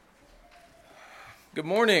Good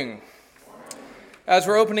morning. As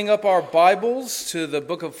we're opening up our Bibles to the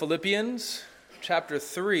book of Philippians, chapter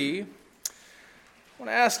 3, I want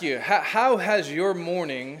to ask you, how has your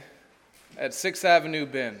morning at 6th Avenue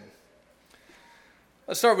been?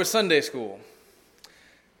 Let's start with Sunday school.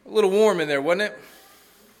 A little warm in there, wasn't it?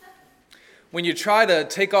 When you try to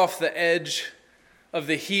take off the edge of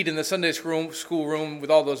the heat in the Sunday school room with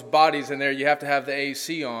all those bodies in there, you have to have the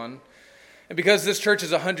AC on. And because this church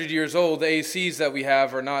is 100 years old, the ACs that we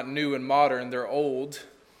have are not new and modern. They're old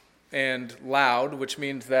and loud, which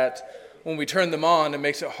means that when we turn them on, it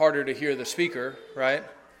makes it harder to hear the speaker, right?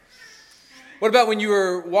 What about when you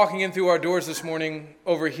were walking in through our doors this morning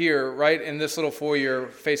over here, right, in this little foyer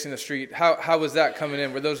facing the street? How was that coming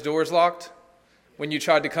in? Were those doors locked when you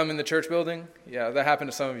tried to come in the church building? Yeah, that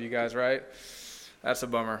happened to some of you guys, right? That's a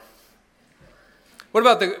bummer. What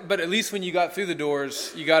about but at least when you got through the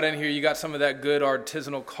doors, you got in here, you got some of that good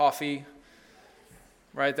artisanal coffee,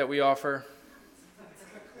 right, that we offer?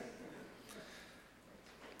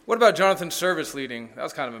 What about Jonathan's service leading? That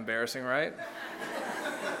was kind of embarrassing, right?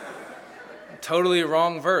 Totally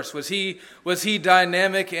wrong verse. Was he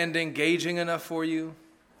dynamic and engaging enough for you?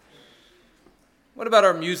 What about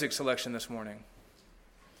our music selection this morning?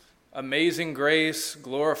 Amazing Grace,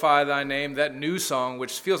 Glorify Thy Name, that new song,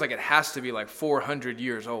 which feels like it has to be like 400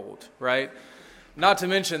 years old, right? Not to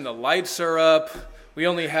mention the lights are up, we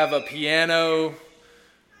only have a piano,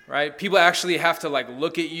 right? People actually have to like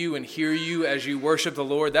look at you and hear you as you worship the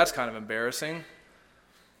Lord. That's kind of embarrassing.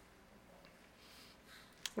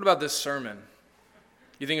 What about this sermon?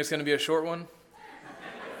 You think it's going to be a short one?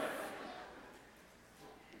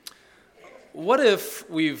 What if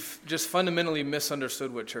we've just fundamentally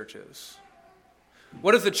misunderstood what church is?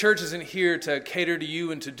 What if the church isn't here to cater to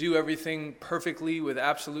you and to do everything perfectly with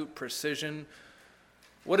absolute precision?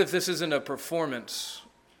 What if this isn't a performance?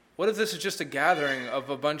 What if this is just a gathering of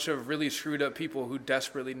a bunch of really screwed up people who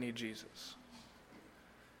desperately need Jesus?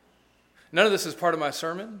 None of this is part of my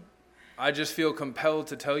sermon. I just feel compelled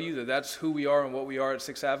to tell you that that's who we are and what we are at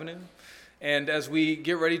 6th Avenue. And as we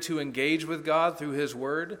get ready to engage with God through His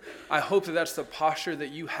Word, I hope that that's the posture that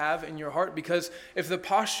you have in your heart. Because if the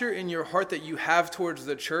posture in your heart that you have towards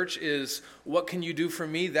the church is, what can you do for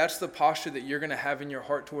me? That's the posture that you're going to have in your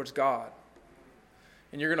heart towards God.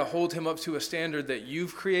 And you're going to hold Him up to a standard that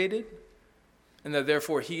you've created and that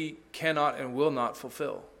therefore He cannot and will not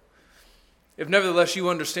fulfill. If nevertheless you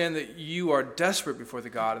understand that you are desperate before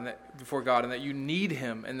God and that you need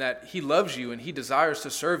Him and that He loves you and He desires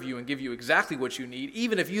to serve you and give you exactly what you need,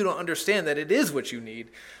 even if you don't understand that it is what you need,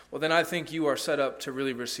 well then I think you are set up to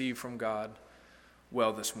really receive from God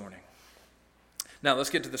well this morning. Now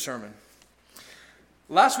let's get to the sermon.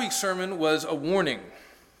 Last week's sermon was a warning.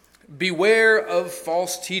 Beware of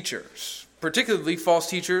false teachers, particularly false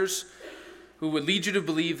teachers who would lead you to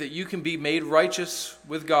believe that you can be made righteous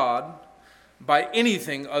with God by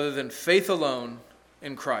anything other than faith alone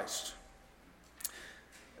in Christ.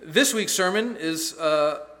 This week's sermon is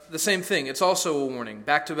the same thing. It's also a warning,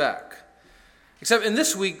 back to back. Except in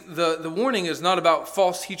this week, the warning is not about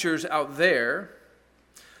false teachers out there.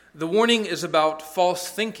 The warning is about false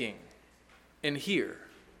thinking in here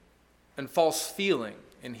and false feeling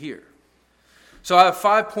in here. So I have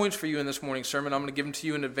 5 points for you in this morning's sermon. I'm going to give them to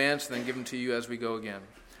you in advance and then give them to you as we go again.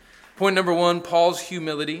 Point number 1, Paul's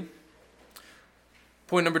humility.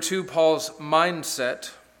 Point number 2, Paul's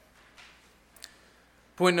mindset.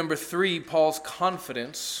 Point number 3, Paul's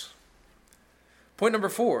confidence. Point number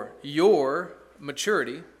 4, your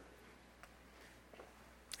maturity.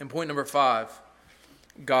 And point number 5,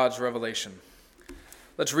 God's revelation.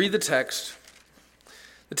 Let's read the text.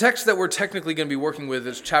 The text that we're technically going to be working with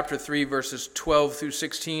is chapter 3, verses 12 through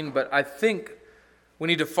 16, but I think we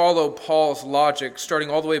need to follow Paul's logic starting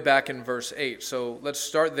all the way back in verse 8. So let's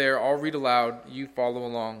start there. I'll read aloud. You follow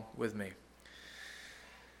along with me.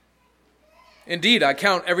 Indeed, I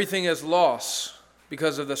count everything as loss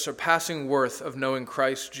because of the surpassing worth of knowing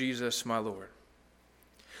Christ Jesus my Lord.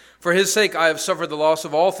 For His sake I have suffered the loss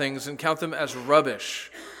of all things and count them as rubbish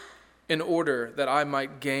in order that I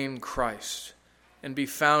might gain Christ and be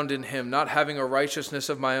found in Him, not having a righteousness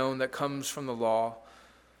of my own that comes from the law,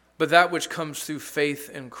 but that which comes through faith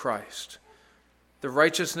in Christ, the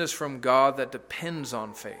righteousness from God that depends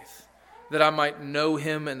on faith, that I might know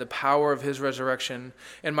Him and the power of His resurrection,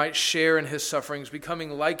 and might share in His sufferings,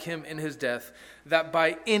 becoming like Him in His death, that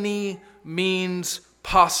by any means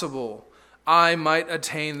possible I might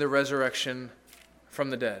attain the resurrection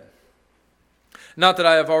from the dead. Not that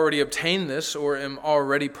I have already obtained this or am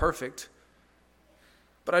already perfect,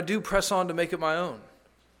 but I do press on to make it my own,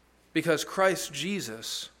 because Christ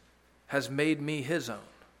Jesus has made me His own.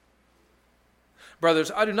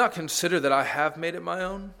 Brothers, I do not consider that I have made it my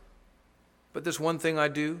own, but this one thing I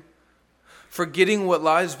do, forgetting what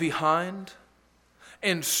lies behind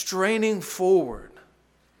and straining forward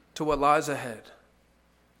to what lies ahead.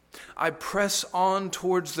 I press on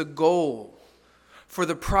towards the goal for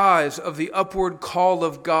the prize of the upward call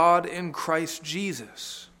of God in Christ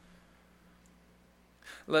Jesus.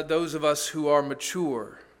 Let those of us who are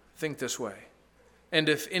mature think this way. And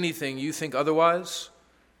if anything you think otherwise,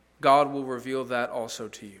 God will reveal that also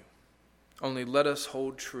to you. Only let us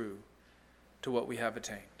hold true to what we have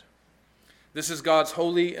attained. This is God's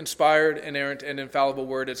holy, inspired, inerrant, and infallible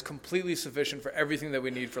word. It's completely sufficient for everything that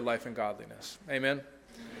we need for life and godliness. Amen? Amen.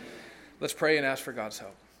 Let's pray and ask for God's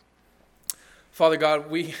help. Father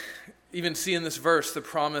God, we even see in this verse the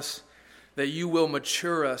promise that you will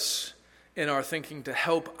mature us in our thinking to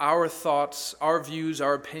help our thoughts, our views,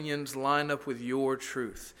 our opinions line up with your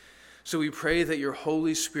truth. So we pray that your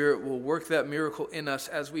Holy Spirit will work that miracle in us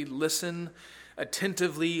as we listen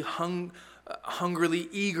attentively, hungrily,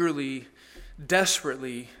 eagerly,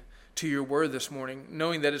 desperately to your word this morning,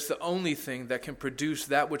 knowing that it's the only thing that can produce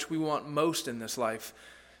that which we want most in this life,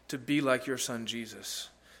 to be like your Son Jesus.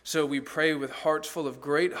 So we pray with hearts full of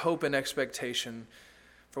great hope and expectation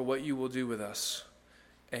for what you will do with us.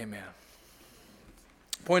 Amen.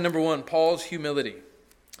 Point number 1, Paul's humility.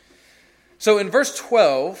 So in verse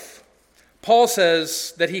 12, Paul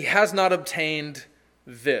says that he has not obtained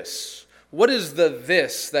this. What is the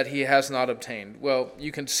this that he has not obtained? Well,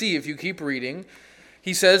 you can see if you keep reading.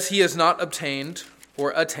 He says he has not obtained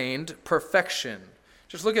or attained perfection.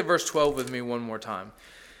 Just look at verse 12 with me one more time.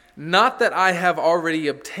 Not that I have already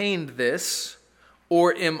obtained this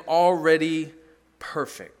or am already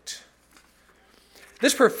perfect.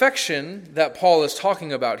 This perfection that Paul is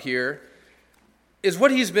talking about here is what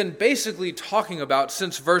he's been basically talking about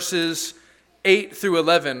since verses 8 through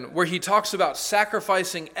 11, where he talks about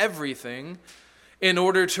sacrificing everything in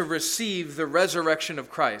order to receive the resurrection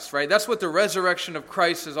of Christ, right? That's what the resurrection of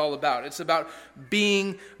Christ is all about. It's about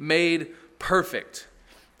being made perfect.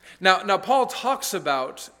 Now Paul talks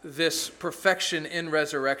about this perfection in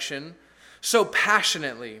resurrection so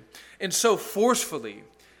passionately and so forcefully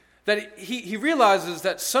that he realizes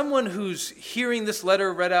that someone who's hearing this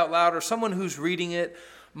letter read out loud or someone who's reading it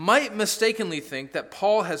might mistakenly think that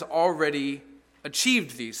Paul has already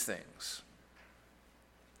achieved these things.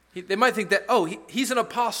 They might think that, he's an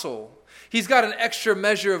apostle. He's got an extra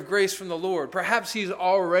measure of grace from the Lord. Perhaps he's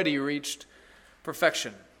already reached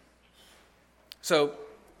perfection. So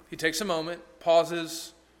he takes a moment,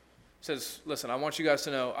 pauses, says, listen, I want you guys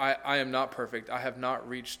to know I am not perfect. I have not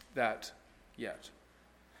reached that yet.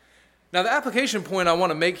 Now, the application point I want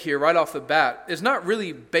to make here right off the bat is not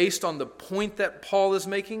really based on the point that Paul is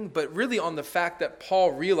making, but really on the fact that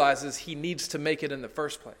Paul realizes he needs to make it in the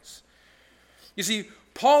first place. You see,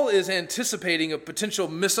 Paul is anticipating a potential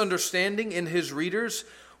misunderstanding in his readers,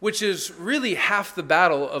 which is really half the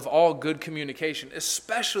battle of all good communication,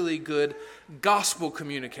 especially good gospel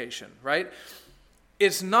communication, right?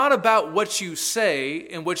 It's not about what you say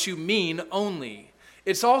and what you mean only.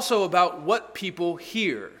 It's also about what people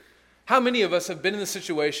hear. How many of us have been in the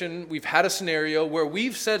situation, we've had a scenario where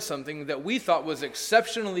we've said something that we thought was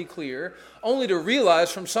exceptionally clear, only to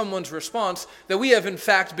realize from someone's response that we have in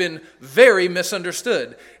fact been very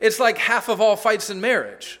misunderstood. It's like half of all fights in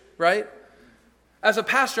marriage, right? As a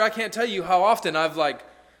pastor, I can't tell you how often I've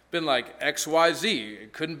been like XYZ.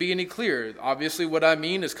 It couldn't be any clearer. Obviously what I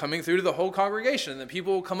mean is coming through to the whole congregation. And then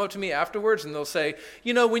people will come up to me afterwards and they'll say,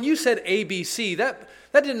 when you said ABC, that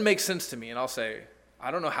didn't make sense to me. And I'll say, I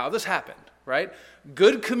don't know how this happened, right?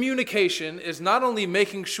 Good communication is not only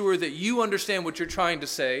making sure that you understand what you're trying to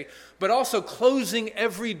say, but also closing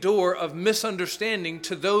every door of misunderstanding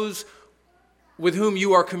to those with whom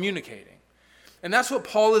you are communicating. And that's what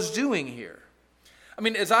Paul is doing here. I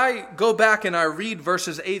mean, as I go back and I read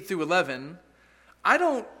verses 8 through 11, I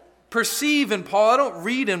don't perceive in Paul, I don't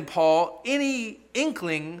read in Paul any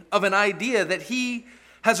inkling of an idea that he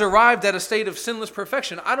has arrived at a state of sinless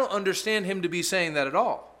perfection. I don't understand him to be saying that at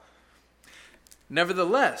all.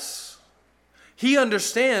 Nevertheless, he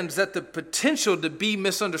understands that the potential to be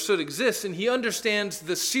misunderstood exists, and he understands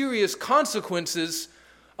the serious consequences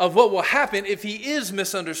of what will happen if he is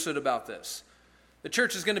misunderstood about this. The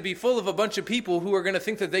church is going to be full of a bunch of people who are going to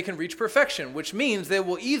think that they can reach perfection, which means they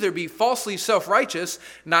will either be falsely self-righteous,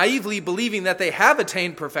 naively believing that they have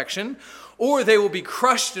attained perfection, or they will be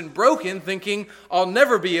crushed and broken, thinking, I'll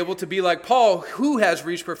never be able to be like Paul, who has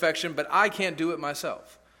reached perfection, but I can't do it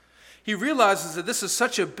myself. He realizes that this is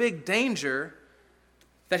such a big danger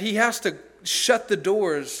that he has to shut the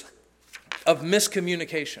doors of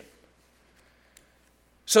miscommunication.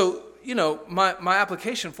 So my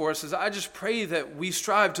application for us is I just pray that we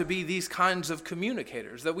strive to be these kinds of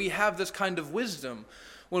communicators, that we have this kind of wisdom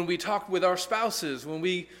when we talk with our spouses, when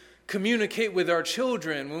we communicate with our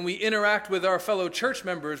children, when we interact with our fellow church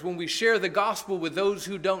members, when we share the gospel with those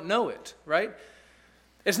who don't know it, right?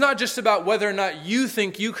 It's not just about whether or not you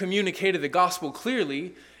think you communicated the gospel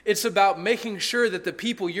clearly. It's about making sure that the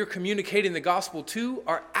people you're communicating the gospel to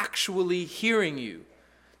are actually hearing you.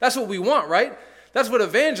 That's what we want, right? That's what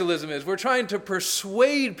evangelism is. We're trying to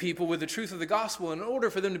persuade people with the truth of the gospel. And in order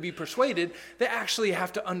for them to be persuaded, they actually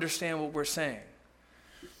have to understand what we're saying.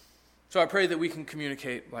 So I pray that we can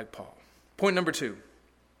communicate like Paul. Point number 2,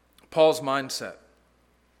 Paul's mindset.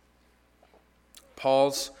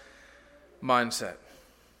 Paul's mindset.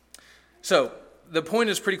 So the point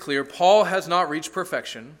is pretty clear. Paul has not reached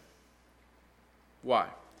perfection. Why?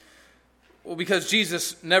 Well, because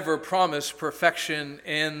Jesus never promised perfection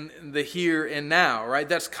in the here and now, right?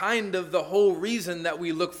 That's kind of the whole reason that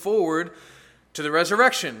we look forward to the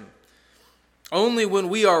resurrection. Only when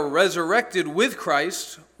we are resurrected with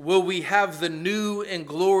Christ will we have the new and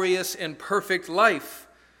glorious and perfect life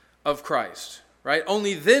of Christ, right?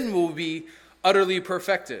 Only then will we be utterly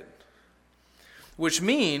perfected. Which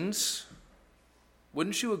means,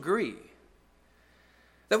 wouldn't you agree,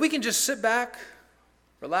 that we can just sit back,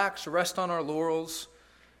 relax, rest on our laurels,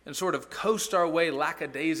 and sort of coast our way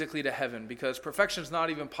lackadaisically to heaven because perfection's not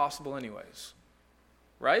even possible anyways.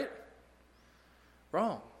 Right?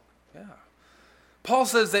 Wrong. Yeah. Paul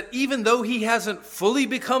says that even though he hasn't fully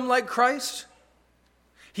become like Christ,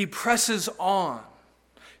 he presses on.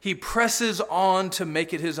 He presses on to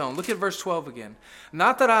make it his own. Look at verse 12 again.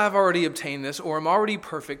 Not that I have already obtained this or am already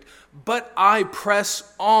perfect, but I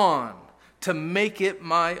press on to make it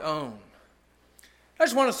my own. I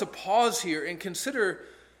just want us to pause here and consider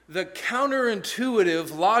the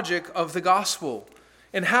counterintuitive logic of the gospel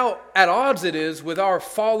and how at odds it is with our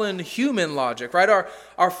fallen human logic, right?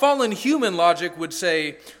 Our fallen human logic would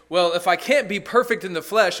say, well, if I can't be perfect in the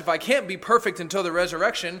flesh, if I can't be perfect until the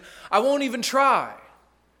resurrection, I won't even try,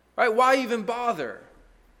 right? Why even bother?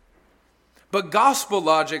 But gospel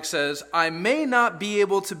logic says, I may not be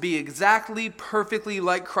able to be exactly perfectly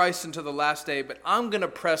like Christ until the last day, but I'm going to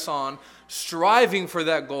press on, striving for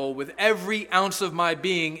that goal with every ounce of my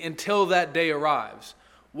being until that day arrives.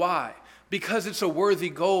 Why? Because it's a worthy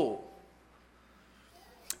goal.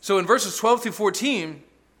 So in verses 12 through 14,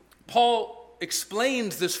 Paul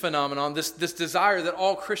explains this phenomenon, this desire that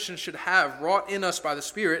all Christians should have wrought in us by the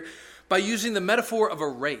Spirit, by using the metaphor of a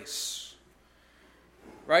race.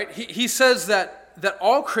 Right? He says that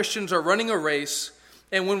all Christians are running a race,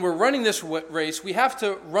 and when we're running this race, we have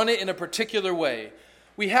to run it in a particular way.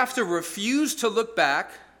 We have to refuse to look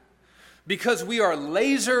back because we are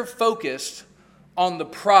laser focused on the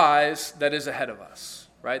prize that is ahead of us,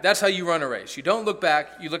 right? That's how you run a race. You don't look back,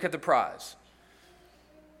 you look at the prize.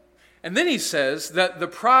 And then he says that the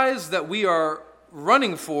prize that we are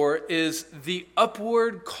running for is the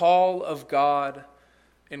upward call of God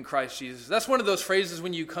in Christ Jesus. That's one of those phrases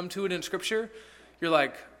when you come to it in Scripture, you're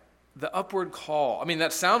like, the upward call. I mean,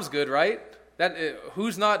 that sounds good, right?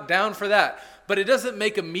 Who's not down for that? But it doesn't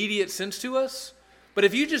make immediate sense to us. But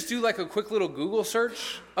if you just do like a quick little Google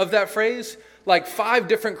search of that phrase, like 5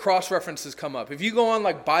 different cross-references come up. If you go on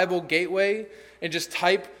like Bible Gateway and just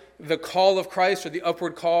type the call of Christ or the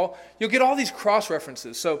upward call, you'll get all these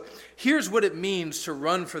cross-references. So here's what it means to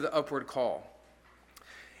run for the upward call.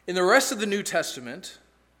 In the rest of the New Testament,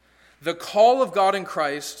 the call of God in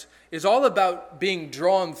Christ is all about being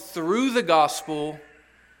drawn through the gospel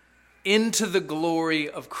into the glory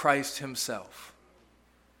of Christ himself.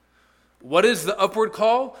 What is the upward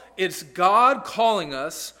call? It's God calling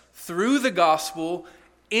us through the gospel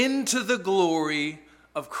into the glory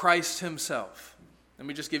of Christ himself. Let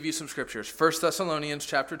me just give you some scriptures. 1 Thessalonians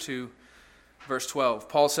chapter 2, verse 12.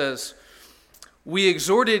 Paul says, we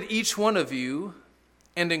exhorted each one of you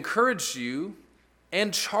and encouraged you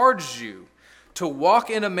and charged you to walk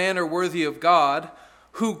in a manner worthy of God,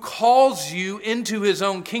 who calls you into his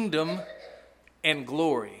own kingdom and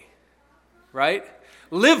glory. Right?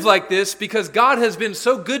 Live like this because God has been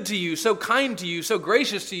so good to you, so kind to you, so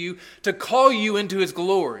gracious to you to call you into his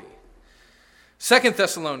glory. 2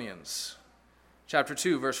 Thessalonians chapter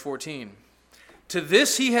 2, verse 14. To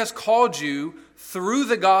this he has called you through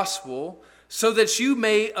the gospel so that you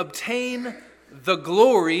may obtain the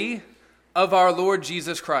glory of our Lord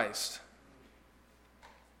Jesus Christ.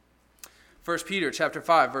 1 Peter chapter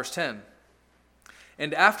 5, verse 10.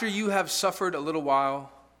 And after you have suffered a little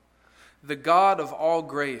while, the God of all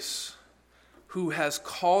grace, who has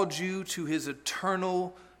called you to his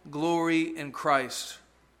eternal glory in Christ,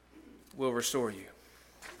 will restore you.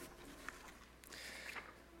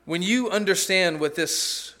 When you understand what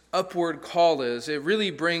this upward call is, it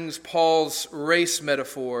really brings Paul's race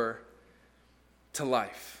metaphor to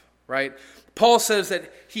life, right? Paul says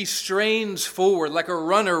that he strains forward like a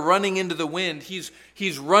runner running into the wind.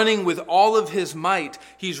 He's running with all of his might.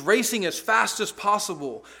 He's racing as fast as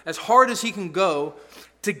possible, as hard as he can go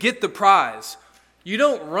to get the prize. You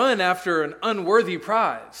don't run after an unworthy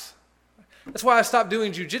prize. That's why I stopped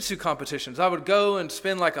doing jiu-jitsu competitions. I would go and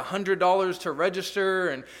spend like $100 to register,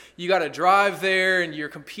 and you got to drive there, and you're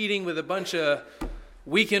competing with a bunch of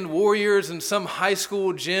weekend warriors in some high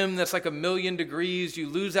school gym that's like 1,000,000 degrees. You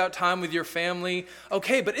lose out time with your family.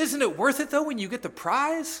 Okay, but isn't it worth it though when you get the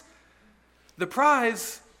prize? The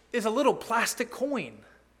prize is a little plastic coin.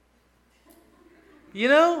 You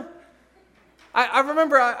know? I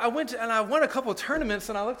remember I went and I won a couple of tournaments,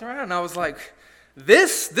 and I looked around and I was like,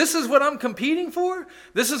 This is what I'm competing for?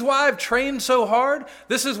 This is why I've trained so hard?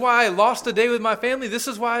 This is why I lost a day with my family? This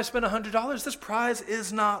is why I spent $100? This prize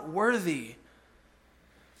is not worthy.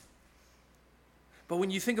 But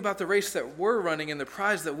when you think about the race that we're running and the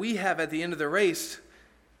prize that we have at the end of the race,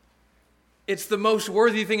 it's the most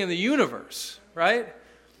worthy thing in the universe, right?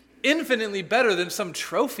 Infinitely better than some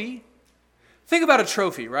trophy. Think about a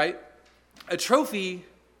trophy, right? A trophy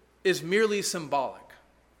is merely symbolic.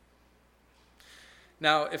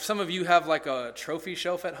 Now, if some of you have like a trophy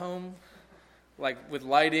shelf at home, like with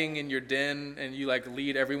lighting in your den, and you like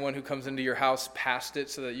lead everyone who comes into your house past it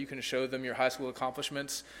so that you can show them your high school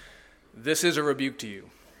accomplishments, this is a rebuke to you.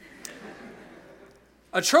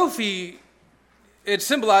 A trophy, it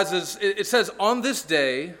symbolizes, it says, on this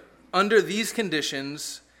day, under these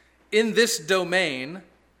conditions, in this domain,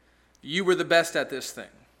 you were the best at this thing.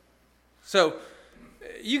 So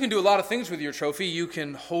you can do a lot of things with your trophy. You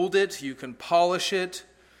can hold it, you can polish it,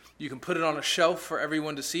 you can put it on a shelf for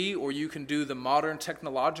everyone to see, or you can do the modern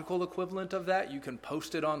technological equivalent of that. You can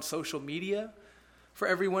post it on social media for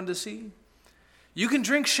everyone to see. You can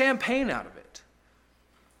drink champagne out of it.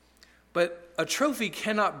 But a trophy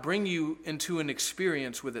cannot bring you into an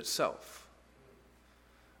experience with itself.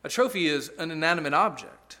 A trophy is an inanimate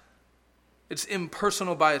object. It's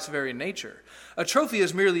impersonal by its very nature. A trophy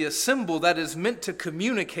is merely a symbol that is meant to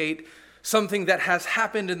communicate something that has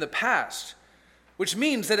happened in the past, which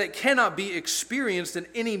means that it cannot be experienced in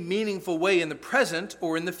any meaningful way in the present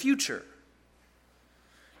or in the future.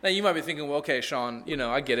 Now, you might be thinking, well, okay, Sean,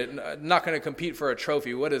 I get it. I'm not going to compete for a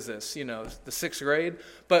trophy. What is this? The 6th grade?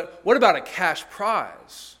 But what about a cash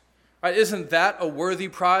prize? Right? Isn't that a worthy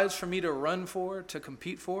prize for me to run for, to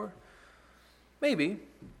compete for? Maybe.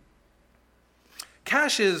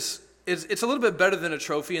 Cash it's a little bit better than a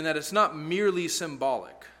trophy in that it's not merely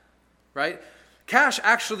symbolic, right? Cash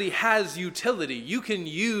actually has utility. You can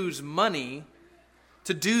use money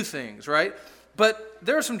to do things, right? But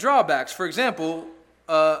there are some drawbacks. For example,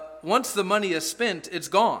 once the money is spent, it's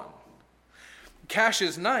gone. Cash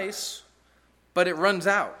is nice, but it runs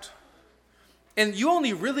out. And you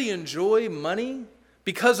only really enjoy money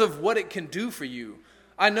because of what it can do for you.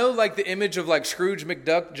 I know like the image of like Scrooge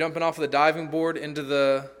McDuck jumping off of the diving board into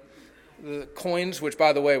the coins, which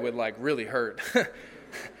by the way would like really hurt.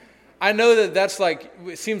 I know that's like,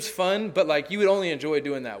 it seems fun, but like you would only enjoy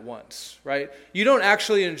doing that once, right? You don't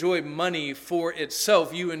actually enjoy money for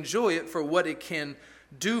itself. You enjoy it for what it can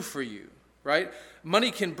do for you, right?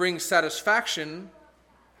 Money can bring satisfaction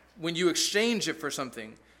when you exchange it for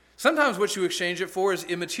something. Sometimes what you exchange it for is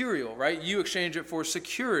immaterial, right? You exchange it for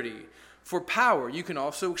security, for power. You can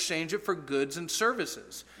also exchange it for goods and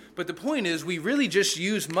services. But the point is, we really just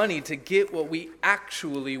use money to get what we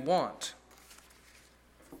actually want.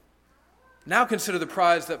 Now consider the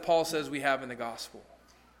prize that Paul says we have in the gospel.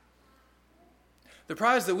 The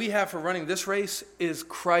prize that we have for running this race is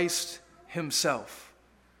Christ himself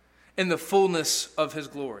in the fullness of his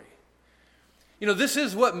glory. This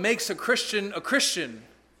is what makes a Christian,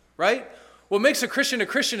 right? What makes a Christian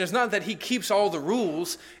is not that he keeps all the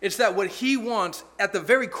rules. It's that what he wants at the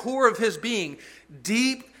very core of his being,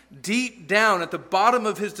 deep down at the bottom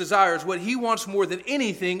of his desires, what he wants more than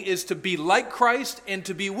anything is to be like Christ and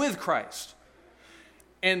to be with Christ.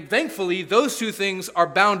 And thankfully, those two things are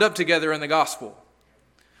bound up together in the gospel.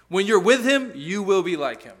 When you're with him, you will be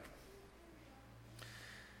like him.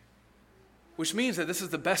 Which means that this is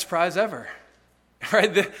the best prize ever.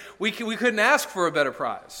 Right? We couldn't ask for a better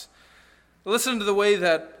prize. Listen to the way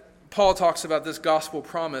that Paul talks about this gospel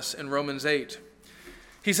promise in Romans 8.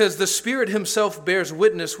 He says, "The Spirit himself bears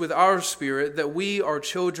witness with our spirit that we are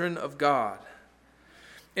children of God.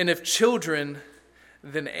 And if children,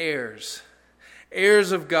 then heirs,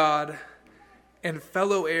 heirs of God and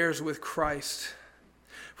fellow heirs with Christ,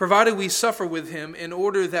 provided we suffer with him in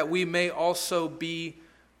order that we may also be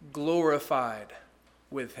glorified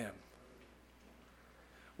with him.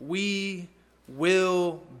 We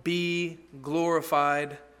will be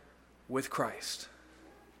glorified with Christ.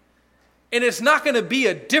 And it's not going to be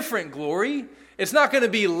a different glory. It's not going to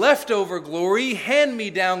be leftover glory,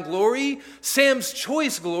 hand-me-down glory, Sam's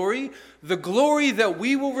choice glory. The glory that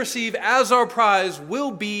we will receive as our prize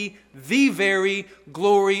will be the very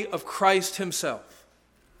glory of Christ himself.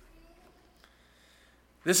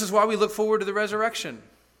 This is why we look forward to the resurrection.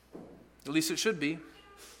 At least it should be.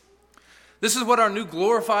 This is what our new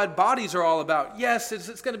glorified bodies are all about. Yes,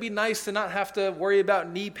 it's going to be nice to not have to worry about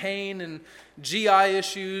knee pain and GI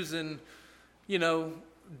issues and,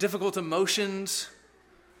 difficult emotions.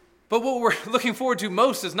 But what we're looking forward to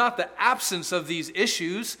most is not the absence of these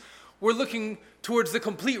issues. We're looking towards the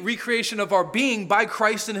complete recreation of our being by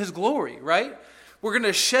Christ in his glory, right? We're going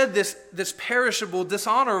to shed this perishable,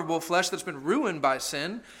 dishonorable flesh that's been ruined by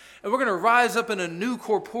sin, and we're going to rise up in a new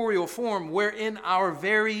corporeal form wherein our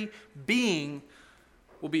very being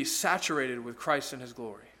will be saturated with Christ in his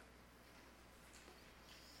glory.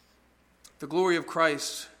 The glory of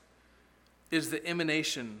Christ is the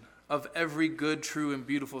emanation of every good, true, and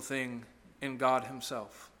beautiful thing in God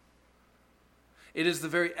himself. It is the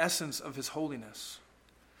very essence of his holiness.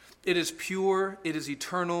 It is pure, it is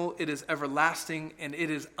eternal, it is everlasting, and it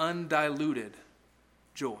is undiluted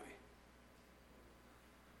joy.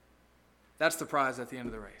 That's the prize at the end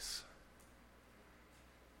of the race.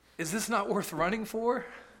 Is this not worth running for?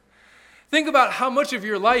 Think about how much of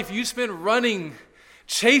your life you spend running,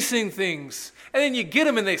 chasing things, and then you get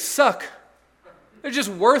them and they suck. They're just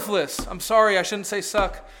worthless. I'm sorry, I shouldn't say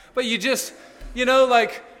suck, but you're just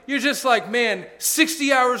like, man,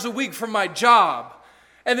 60 hours a week from my job.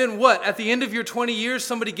 And then what? At the end of your 20 years,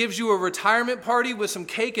 somebody gives you a retirement party with some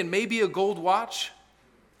cake and maybe a gold watch?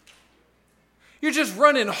 You're just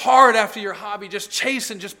running hard after your hobby, just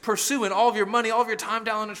chasing, just pursuing all of your money, all of your time,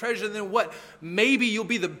 talent, and treasure. And then what? Maybe you'll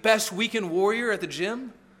be the best weekend warrior at the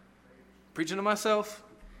gym? Preaching to myself.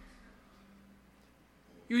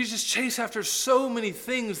 You just chase after so many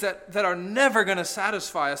things that are never going to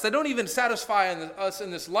satisfy us. They don't even satisfy us in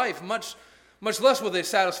this life, much less will they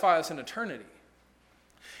satisfy us in eternity.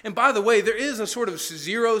 And by the way, there is a sort of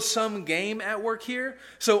zero-sum game at work here.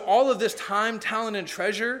 So all of this time, talent, and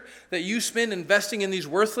treasure that you spend investing in these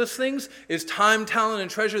worthless things is time, talent, and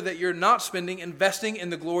treasure that you're not spending investing in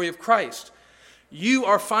the glory of Christ. You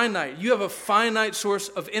are finite. You have a finite source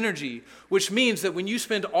of energy, which means that when you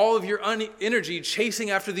spend all of your energy chasing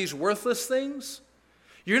after these worthless things,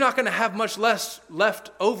 you're not going to have much less left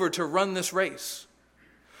over to run this race.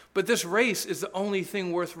 But this race is the only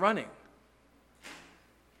thing worth running.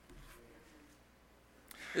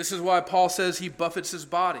 This is why Paul says he buffets his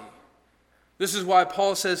body. This is why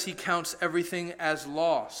Paul says he counts everything as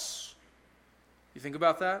loss. You think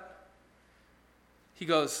about that? He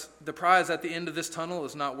goes, the prize at the end of this tunnel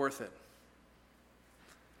is not worth it.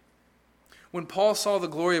 When Paul saw the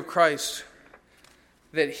glory of Christ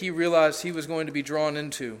that he realized he was going to be drawn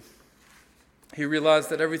into, he realized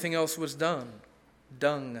that everything else was dung.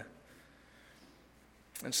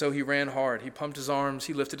 And so he ran hard. He pumped his arms.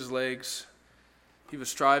 He lifted his legs. He was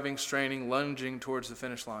striving, straining, lunging towards the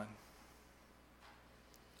finish line.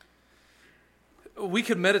 We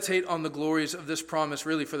could meditate on the glories of this promise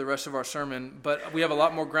really for the rest of our sermon, but we have a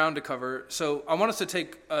lot more ground to cover. So I want us to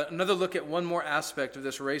take another look at one more aspect of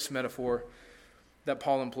this race metaphor that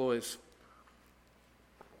Paul employs.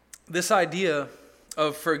 This idea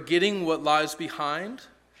of forgetting what lies behind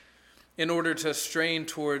in order to strain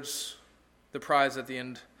towards the prize at the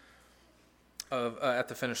end of at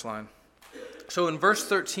the finish line. So in verse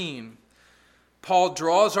 13, Paul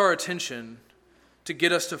draws our attention to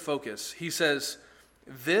get us to focus. He says,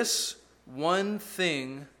 "This one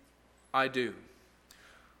thing I do."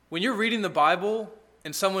 When you're reading the Bible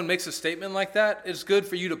and someone makes a statement like that, it's good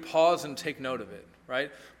for you to pause and take note of it,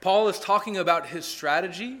 right? Paul is talking about his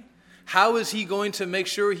strategy. How is he going to make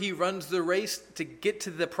sure he runs the race to get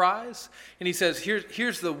to the prize? And he says,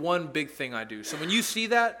 here's the one big thing I do. So when you see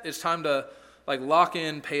that, it's time to lock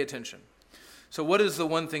in, pay attention. So what is the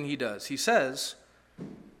one thing he does? He says,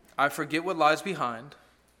 I forget what lies behind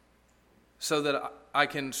so that I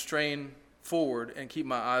can strain forward and keep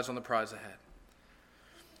my eyes on the prize ahead.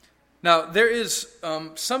 Now, there is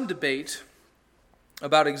some debate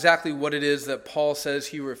about exactly what it is that Paul says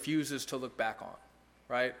he refuses to look back on,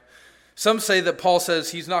 right? Some say that Paul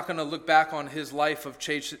says he's not going to look back on his life of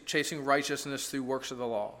chasing righteousness through works of the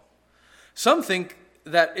law. Some think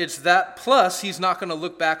that it's that plus he's not going to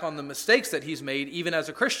look back on the mistakes that he's made even as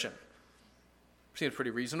a Christian. Seems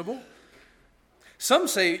pretty reasonable. Some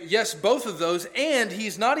say, yes, both of those, and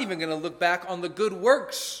he's not even going to look back on the good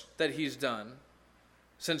works that he's done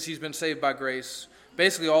since he's been saved by grace.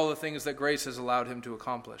 Basically, all the things that grace has allowed him to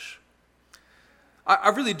accomplish. I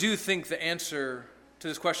really do think the answer to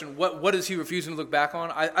this question, what is he refusing to look back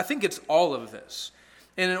on? I think it's all of this.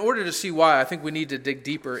 And in order to see why, I think we need to dig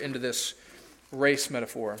deeper into this race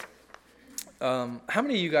metaphor. How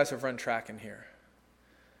many of you guys have run track in here?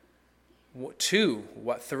 2,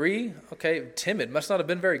 3? Okay, timid. Must not have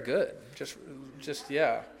been very good. Just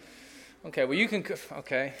yeah. Okay, well you can,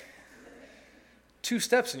 okay. 2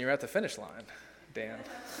 steps and you're at the finish line, Dan.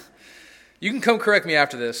 You can come correct me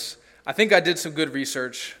after this. I think I did some good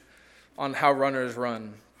research on how runners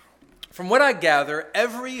run. From what I gather,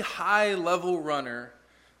 every high-level runner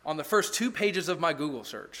on the first 2 pages of my Google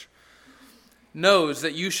search knows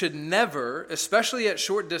that you should never, especially at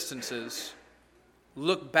short distances,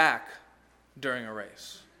 look back during a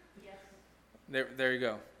race. Yes. There you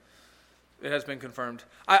go. It has been confirmed.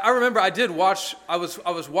 I remember I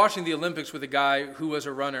was watching the Olympics with a guy who was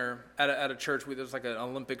a runner at a church. There was like an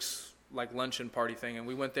Olympics like luncheon party thing, and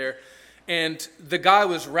we went there. And the guy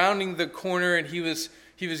was rounding the corner, and he was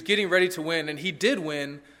getting ready to win, and he did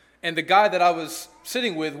win. And the guy that I was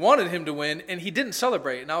sitting with wanted him to win, and he didn't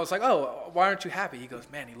celebrate. And I was like, "Oh, why aren't you happy?" He goes,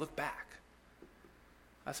 "Man, he looked back."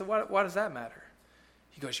 I said, "Why does that matter?"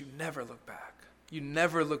 He goes, "You never look back. You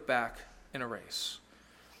never look back in a race."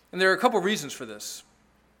 And there are a couple reasons for this.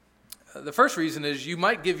 The first reason is you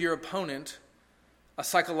might give your opponent a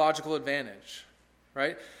psychological advantage,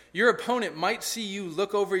 right? Your opponent might see you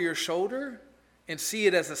look over your shoulder and see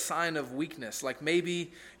it as a sign of weakness. Like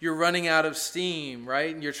maybe you're running out of steam,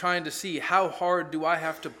 right? And you're trying to see how hard do I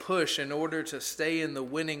have to push in order to stay in the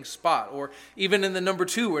winning spot, or even in the number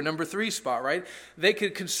 2 or number 3 spot, right? They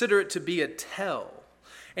could consider it to be a tell.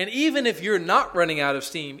 And even if you're not running out of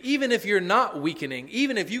steam, even if you're not weakening,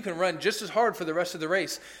 even if you can run just as hard for the rest of the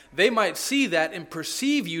race, they might see that and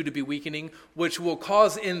perceive you to be weakening, which will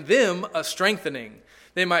cause in them a strengthening.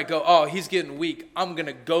 They might go, "Oh, he's getting weak. I'm going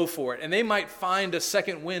to go for it." And they might find a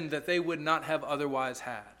second wind that they would not have otherwise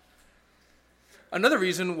had. Another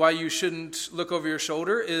reason why you shouldn't look over your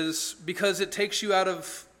shoulder is because it takes you out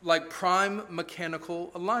of like prime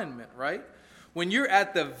mechanical alignment, right? When you're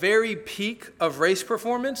at the very peak of race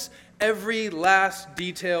performance, every last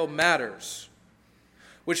detail matters.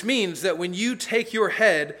 Which means that when you take your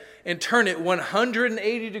head and turn it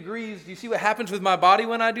 180 degrees, do you see what happens with my body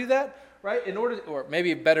when I do that? Right? Or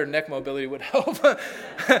maybe better neck mobility would help.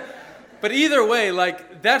 But either way,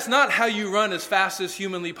 like that's not how you run as fast as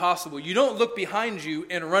humanly possible. You don't look behind you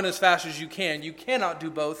and run as fast as you can. You cannot do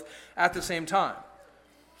both at the same time.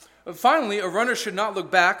 Finally, a runner should not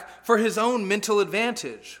look back for his own mental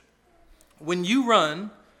advantage. When you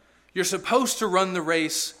run, you're supposed to run the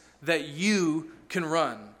race that you can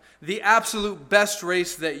run, the absolute best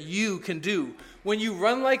race that you can do. When you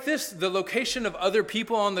run like this, the location of other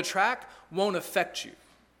people on the track won't affect you,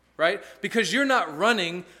 right? Because you're not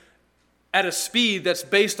running at a speed that's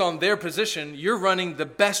based on their position. You're running the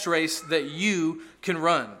best race that you can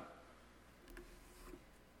run.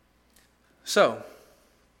 So,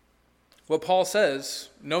 what Paul says,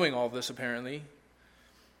 knowing all this apparently,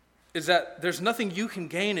 is that there's nothing you can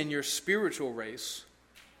gain in your spiritual race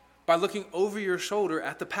by looking over your shoulder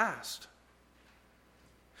at the past.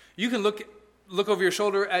 You can look over your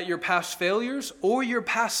shoulder at your past failures or your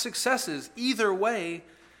past successes. Either way,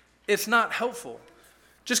 it's not helpful.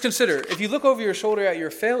 Just consider, if you look over your shoulder at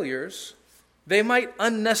your failures, they might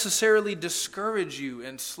unnecessarily discourage you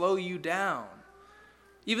and slow you down,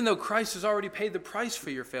 even though Christ has already paid the price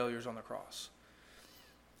for your failures on the cross.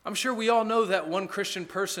 I'm sure we all know that one Christian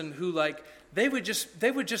person who they would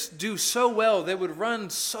just do so well, they would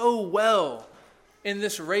run so well in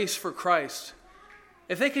this race for Christ.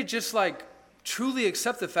 If they could just truly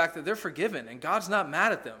accept the fact that they're forgiven and God's not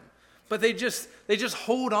mad at them, but they just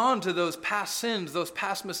hold on to those past sins, those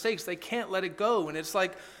past mistakes. They can't let it go, and it's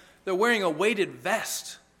like they're wearing a weighted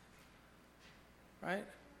vest, right?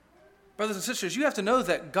 Brothers and sisters, you have to know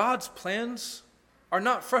that God's plans are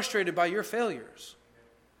not frustrated by your failures.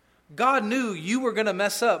 God knew you were going to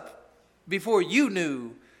mess up before you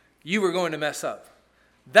knew you were going to mess up.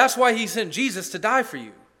 That's why he sent Jesus to die for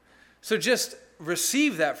you. So just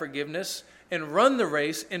receive that forgiveness and run the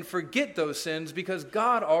race and forget those sins because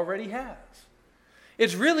God already has.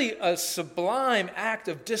 It's really a sublime act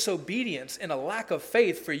of disobedience and a lack of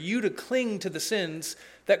faith for you to cling to the sins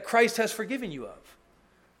that Christ has forgiven you of.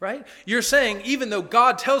 Right? You're saying, even though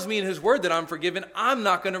God tells me in his word that I'm forgiven, I'm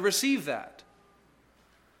not going to receive that.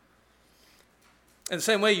 In the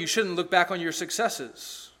same way, you shouldn't look back on your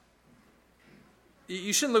successes.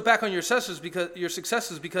 You shouldn't look back on your successes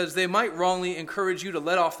because they might wrongly encourage you to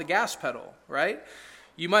let off the gas pedal, right?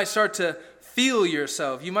 You might start to feel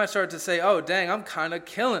yourself. You might start to say, oh, dang, I'm kind of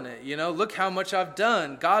killing it. Look how much I've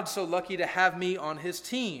done. God's so lucky to have me on his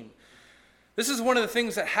team. This is one of the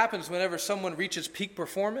things that happens whenever someone reaches peak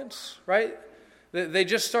performance, right? They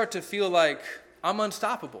just start to feel like, I'm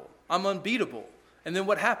unstoppable. I'm unbeatable. And then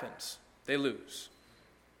what happens? They lose,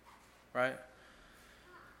 right?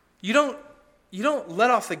 You don't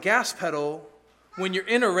let off the gas pedal when you're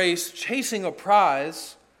in a race chasing a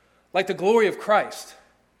prize like the glory of Christ,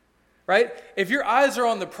 right? If your eyes are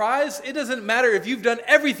on the prize, it doesn't matter if you've done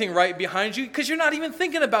everything right behind you because you're not even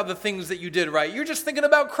thinking about the things that you did right. You're just thinking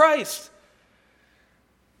about Christ.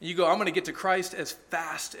 You go, I'm going to get to Christ as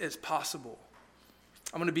fast as possible.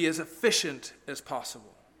 I'm going to be as efficient as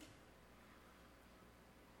possible.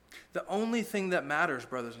 The only thing that matters,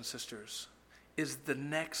 brothers and sisters, is the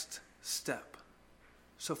next step.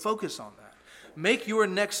 So focus on that. Make your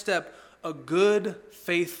next step a good,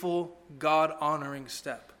 faithful, God-honoring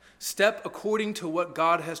step. Step according to what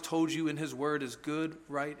God has told you in his word is good,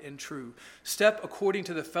 right, and true. Step according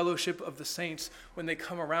to the fellowship of the saints when they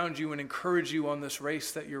come around you and encourage you on this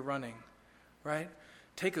race that you're running, right?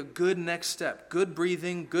 Take a good next step. Good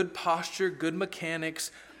breathing, good posture, good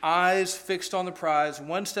mechanics, eyes fixed on the prize,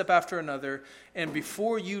 one step after another, and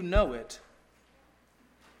before you know it,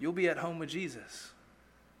 you'll be at home with Jesus.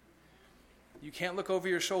 You can't look over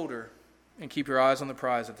your shoulder and keep your eyes on the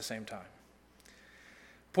prize at the same time.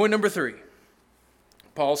 Point number 3,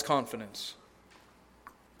 Paul's confidence.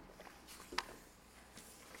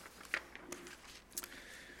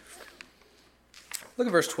 Look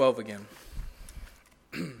at verse 12 again.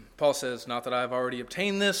 Paul says, not that I have already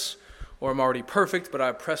obtained this or am already perfect, but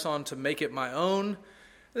I press on to make it my own.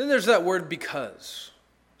 And then there's that word because.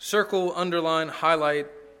 Circle, underline, highlight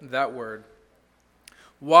that word.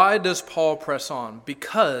 Why does Paul press on?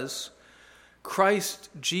 Because Christ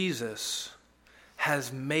Jesus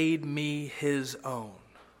has made me his own.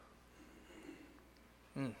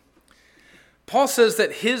 Paul says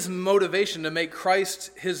that his motivation to make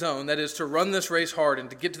Christ his own, that is to run this race hard and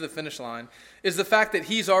to get to the finish line, is the fact that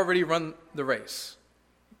he's already run the race.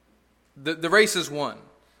 The race is won.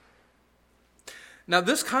 Now,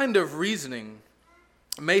 this kind of reasoning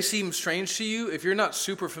may seem strange to you if you're not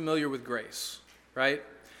super familiar with grace, right?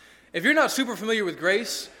 If you're not super familiar with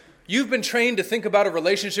grace, you've been trained to think about a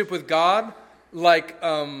relationship with God like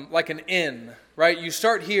an inn, right? You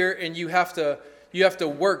start here and you have to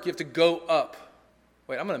work, you have to go up.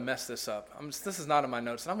 Wait, I'm going to mess this up. This is not in my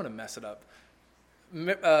notes, and I'm going to mess it up.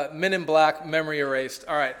 Men in Black, memory erased.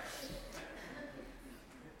 All right.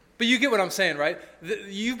 But you get what I'm saying, right?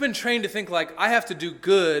 You've been trained to think like, I have to do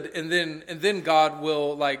good, and then God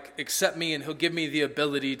will like accept me, and he'll give me the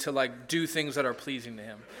ability to like do things that are pleasing to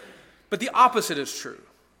him. But the opposite is true.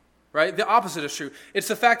 Right? The opposite is true. It's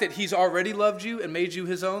the fact that he's already loved you and made you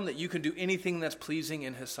his own, that you can do anything that's pleasing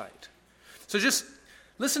in his sight. So just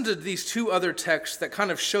listen to these two other texts that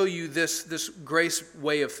kind of show you this grace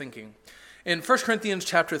way of thinking. In 1 Corinthians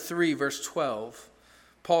chapter 3, verse 12,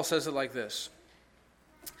 Paul says it like this.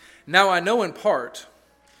 Now I know in part,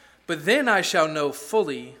 but then I shall know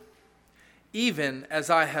fully, even as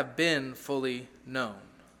I have been fully known.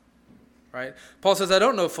 Right? Paul says, I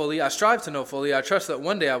don't know fully. I strive to know fully. I trust that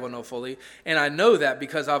one day I will know fully. And I know that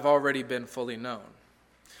because I've already been fully known.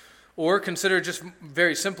 Or consider just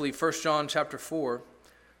very simply 1 John chapter 4,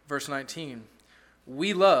 verse 19.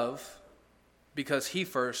 We love because he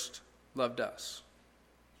first loved us.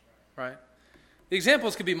 Right? The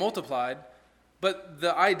examples could be multiplied, but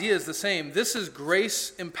the idea is the same. This is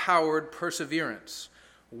grace-empowered perseverance.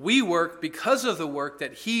 We work because of the work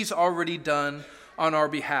that he's already done on our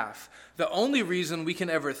behalf. The only reason we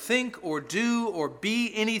can ever think or do or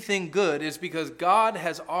be anything good is because God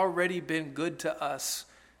has already been good to us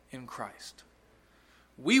in Christ.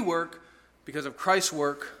 We work because of Christ's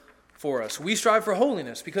work for us. We strive for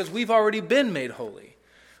holiness because we've already been made holy.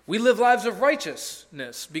 We live lives of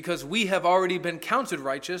righteousness because we have already been counted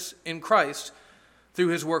righteous in Christ through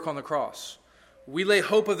his work on the cross. We lay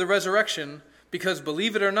hope of the resurrection because,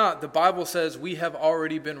 believe it or not, the Bible says we have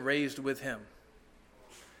already been raised with him.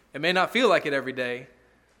 It may not feel like it every day,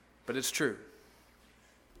 but it's true.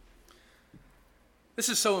 This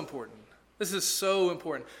is so important. This is so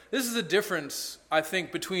important. This is a difference, I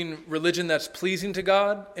think, between religion that's pleasing to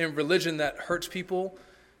God and religion that hurts people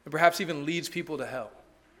and perhaps even leads people to hell,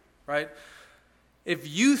 right? If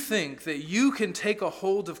you think that you can take a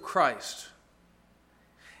hold of Christ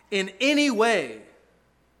in any way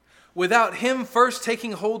Without him first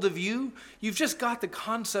taking hold of you, you've just got the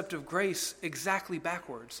concept of grace exactly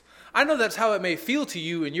backwards. I know that's how it may feel to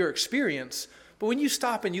you in your experience, but when you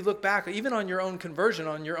stop and you look back, even on your own conversion,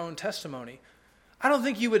 on your own testimony, I don't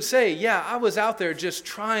think you would say, yeah, I was out there just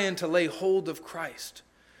trying to lay hold of Christ.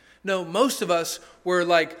 No, most of us were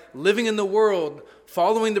like living in the world,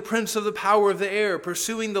 following the prince of the power of the air,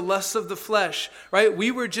 pursuing the lusts of the flesh, right?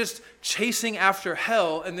 We were just chasing after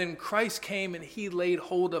hell, and then Christ came and he laid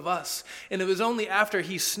hold of us. And it was only after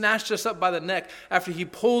he snatched us up by the neck, after he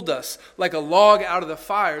pulled us like a log out of the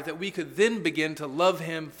fire, that we could then begin to love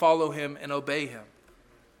him, follow him, and obey him.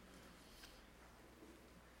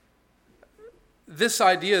 This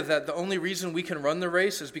idea that the only reason we can run the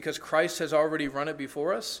race is because Christ has already run it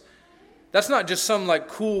before us, that's not just some like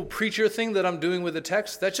cool preacher thing that I'm doing with the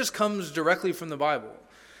text. That just comes directly from the Bible.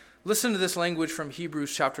 Listen to this language from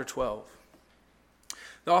Hebrews chapter 12.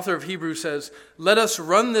 The author of Hebrews says, "Let us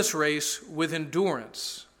run this race with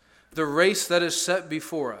endurance, the race that is set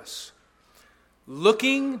before us,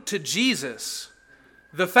 looking to Jesus,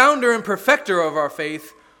 the founder and perfecter of our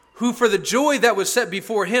faith, who for the joy that was set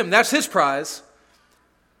before him," that's his prize,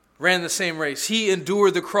 "ran the same race. He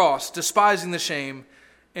endured the cross, despising the shame,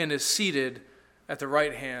 and is seated at the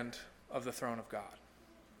right hand of the throne of God."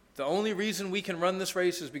 The only reason we can run this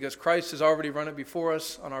race is because Christ has already run it before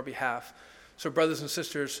us on our behalf. So brothers and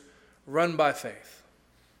sisters, run by faith.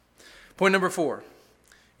 Point number 4,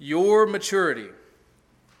 your maturity.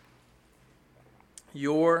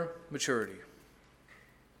 Your maturity.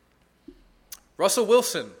 Russell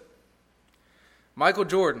Wilson, Michael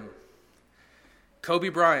Jordan, Kobe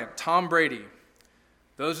Bryant, Tom Brady.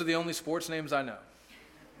 Those are the only sports names I know.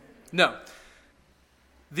 No.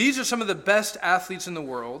 These are some of the best athletes in the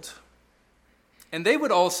world, and they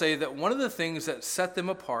would all say that one of the things that set them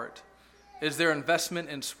apart is their investment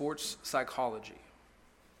in sports psychology.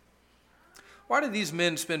 Why do these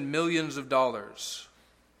men spend millions of dollars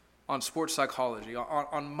on sports psychology,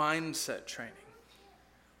 on mindset training?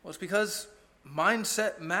 Well, it's because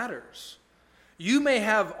mindset matters. You may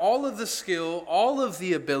have all of the skill, all of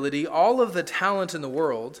the ability, all of the talent in the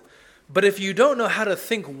world, but if you don't know how to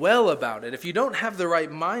think well about it, if you don't have the right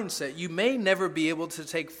mindset, you may never be able to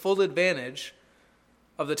take full advantage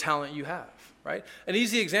of the talent you have, right? An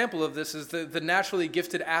easy example of this is the naturally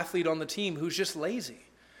gifted athlete on the team who's just lazy.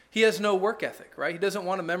 He has no work ethic, right? He doesn't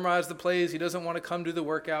want to memorize the plays. He doesn't want to come do the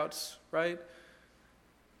workouts, right?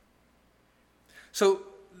 So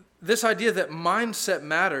this idea that mindset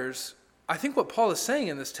matters, I think what Paul is saying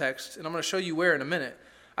in this text, and I'm going to show you where in a minute,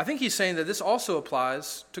 I think he's saying that this also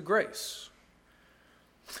applies to grace.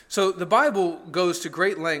 So the Bible goes to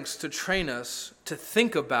great lengths to train us to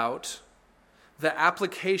think about the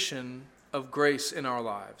application of grace in our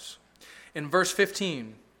lives. In verse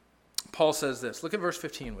 15, Paul says this. Look at verse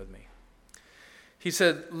 15 with me. He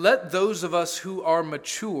said, "Let those of us who are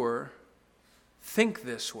mature think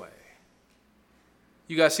this way."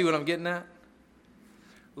 You guys see what I'm getting at?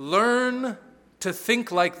 Learn to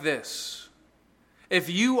think like this. If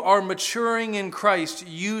you are maturing in Christ,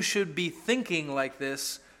 you should be thinking like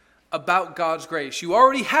this about God's grace. You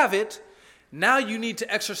already have it. Now you need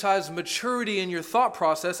to exercise maturity in your thought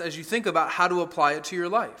process as you think about how to apply it to your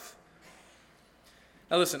life.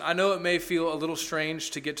 Now listen, I know it may feel a little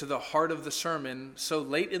strange to get to the heart of the sermon so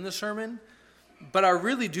late in the sermon, but I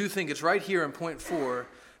really do think it's right here in point 4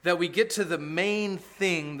 that we get to the main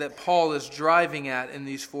thing that Paul is driving at in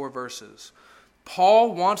these 4 verses.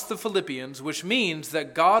 Paul wants the Philippians, which means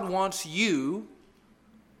that God wants you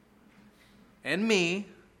and me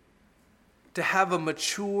to have a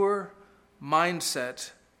mature mindset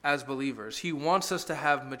as believers. He wants us to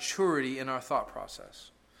have maturity in our thought process.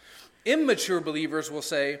 Immature believers will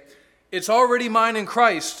say, "It's already mine in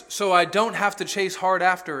Christ, so I don't have to chase hard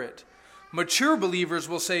after it." Mature believers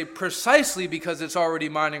will say, "Precisely because it's already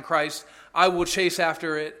mine in Christ, I will chase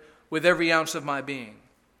after it with every ounce of my being."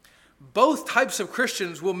 Both types of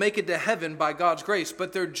Christians will make it to heaven by God's grace,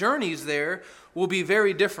 but their journeys there will be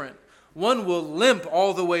very different. One will limp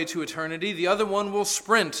all the way to eternity. The other one will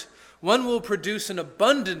sprint. One will produce an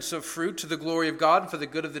abundance of fruit to the glory of God and for the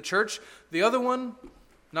good of the church. The other one,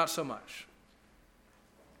 not so much.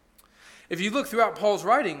 If you look throughout Paul's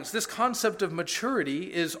writings, this concept of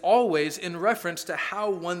maturity is always in reference to how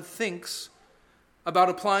one thinks about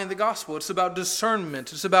applying the gospel. It's about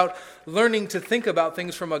discernment. It's about learning to think about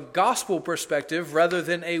things from a gospel perspective rather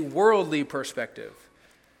than a worldly perspective.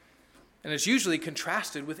 And it's usually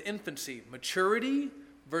contrasted with infancy, maturity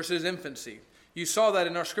versus infancy. You saw that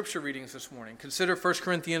in our scripture readings this morning. Consider 1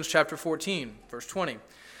 Corinthians chapter 14, verse 20.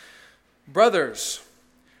 "Brothers,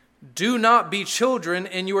 do not be children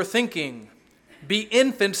in your thinking. be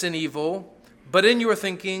infants in evil, but in your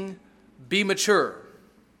thinking, be mature.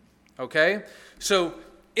 Okay? So,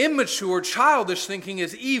 immature, childish thinking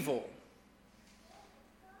is evil.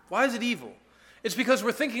 Why is it evil? It's because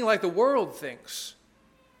we're thinking like the world thinks,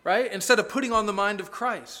 right? Instead of putting on the mind of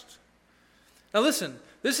Christ. Now listen,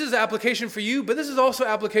 this is application for you, but this is also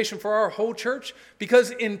application for our whole church,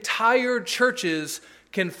 because entire churches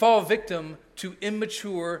can fall victim to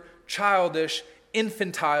immature, childish,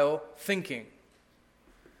 infantile thinking.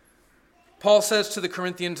 Paul says to the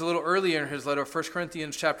Corinthians a little earlier in his letter, 1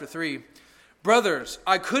 Corinthians chapter 3, brothers,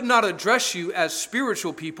 I could not address you as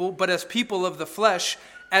spiritual people, but as people of the flesh,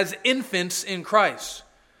 as infants in Christ.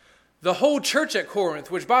 The whole church at Corinth,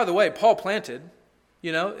 which, by the way, Paul planted,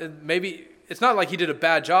 maybe it's not like he did a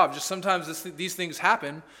bad job, just sometimes these things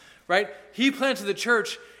happen, right? He planted the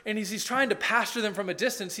church, and he's trying to pastor them from a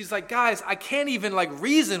distance. He's like, guys, I can't even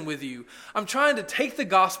reason with you. I'm trying to take the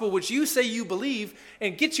gospel, which you say you believe,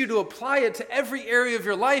 and get you to apply it to every area of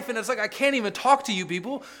your life. And it's like, I can't even talk to you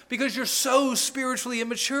people because you're so spiritually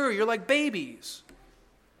immature. You're like babies.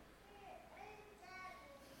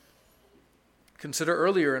 Consider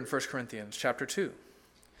earlier in 1 Corinthians chapter 2.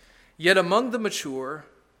 Yet among the mature,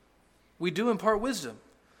 we do impart wisdom,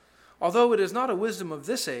 although it is not a wisdom of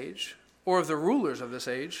this age or of the rulers of this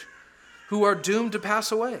age who are doomed to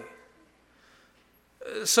pass away.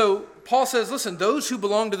 So Paul says, listen, those who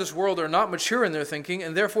belong to this world are not mature in their thinking,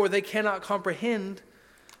 and therefore they cannot comprehend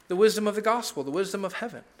the wisdom of the gospel, the wisdom of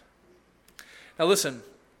heaven. Now listen,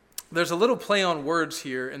 there's a little play on words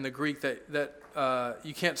here in the Greek that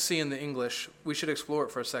you can't see in the English. We should explore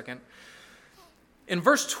it for a second. In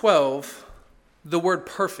verse 12, the word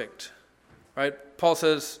perfect, right? Paul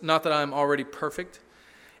says, not that I'm already perfect.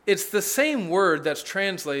 It's the same word that's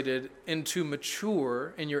translated into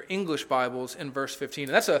mature in your English Bibles in verse 15.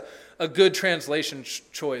 And that's a good translation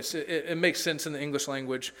choice. It makes sense in the English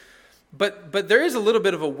language. But there is a little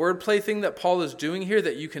bit of a wordplay thing that Paul is doing here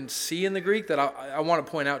that you can see in the Greek that I want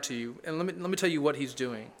to point out to you. And let me tell you what he's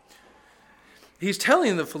doing. He's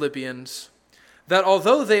telling the Philippians that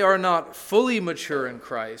although they are not fully mature in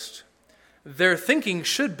Christ, their thinking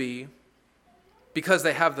should be because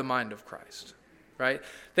they have the mind of Christ, right?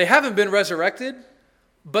 They haven't been resurrected,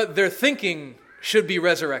 but their thinking should be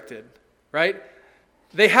resurrected, right?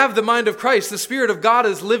 They have the mind of Christ. The Spirit of God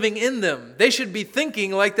is living in them. They should be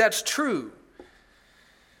thinking like that's true.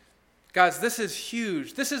 Guys, this is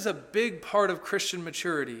huge. This is a big part of Christian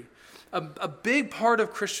maturity. A big part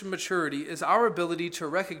of Christian maturity is our ability to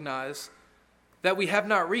recognize that we have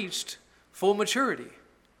not reached full maturity,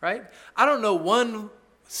 right? I don't know one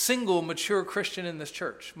single mature Christian in this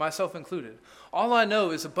church, myself included. All I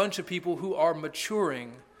know is a bunch of people who are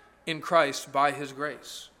maturing in Christ by His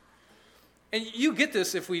grace. And you get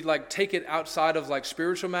this if we take it outside of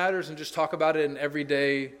spiritual matters and just talk about it in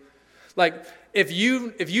everyday. If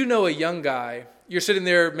you know a young guy, you're sitting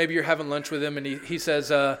there, maybe you're having lunch with him, and he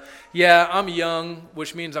says, yeah, I'm young,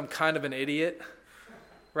 which means I'm kind of an idiot,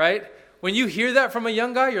 right? When you hear that from a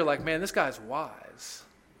young guy, you're like, man, this guy's wise,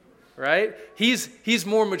 right? He's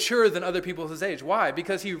more mature than other people his age. Why?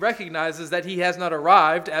 Because he recognizes that he has not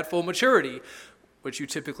arrived at full maturity, which you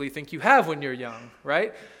typically think you have when you're young,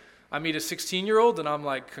 right? I meet a 16-year-old, and I'm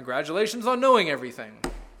like, congratulations on knowing everything.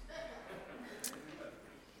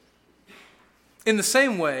 In the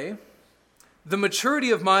same way, the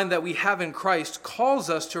maturity of mind that we have in Christ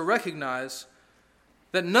calls us to recognize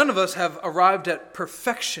that none of us have arrived at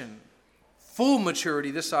perfection, full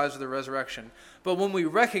maturity this side of the resurrection. But when we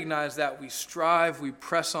recognize that, we strive, we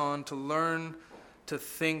press on to learn to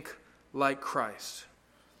think like Christ.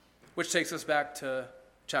 Which takes us back to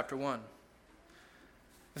chapter 1.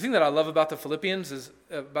 The thing that I love about the Philippians is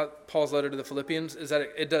about Paul's letter to the Philippians is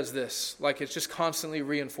that it does this. It's just constantly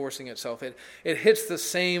reinforcing itself. It hits the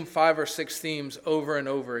same 5 or 6 themes over and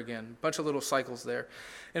over again. A bunch of little cycles there.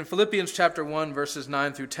 In Philippians chapter 1, verses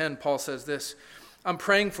 9 through 10, Paul says this. I'm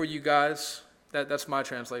praying for you guys. That's my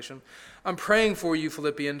translation. I'm praying for you,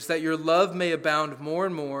 Philippians, that your love may abound more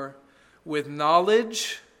and more with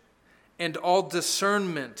knowledge and all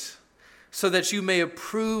discernment, so that you may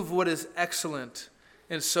approve what is excellent,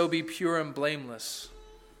 and so be pure and blameless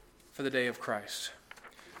for the day of Christ.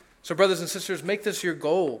 So brothers and sisters, make this your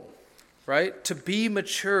goal, right? To be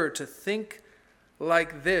mature, to think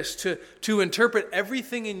like this, to interpret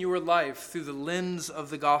everything in your life through the lens of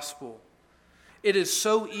the gospel. It is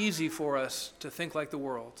so easy for us to think like the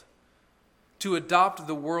world, to adopt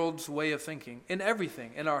the world's way of thinking in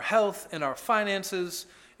everything, in our health, in our finances,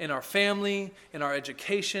 in our family, in our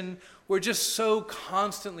education. We're just so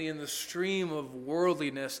constantly in the stream of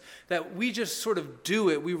worldliness that we just sort of do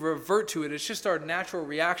it. We revert to it. It's just our natural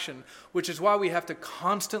reaction, which is why we have to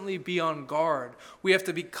constantly be on guard. We have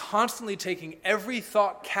to be constantly taking every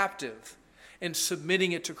thought captive and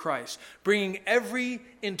submitting it to Christ, bringing every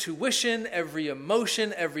intuition, every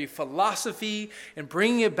emotion, every philosophy, and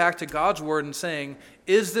bringing it back to God's word and saying,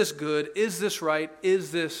 is this good? Is this right?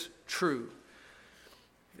 Is this true?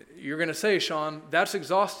 You're going to say, Sean, that's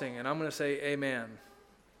exhausting. And I'm going to say, amen.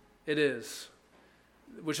 It is.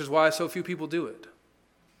 Which is why so few people do it.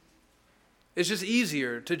 It's just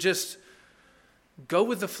easier to just go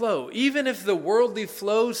with the flow. Even if the worldly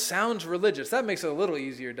flow sounds religious. That makes it a little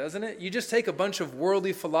easier, doesn't it? You just take a bunch of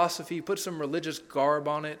worldly philosophy, put some religious garb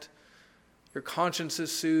on it. Your conscience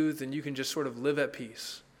is soothed and you can just sort of live at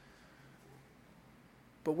peace.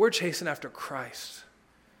 But we're chasing after Christ.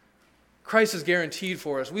 Christ is guaranteed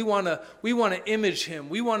for us. We want to image him.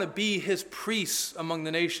 We want to be his priests among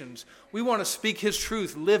the nations. We want to speak his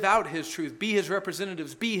truth, live out his truth, be his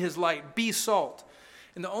representatives, be his light, be salt.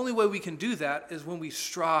 And the only way we can do that is when we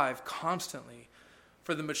strive constantly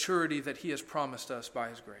for the maturity that he has promised us by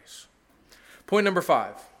his grace. Point number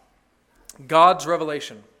 5, God's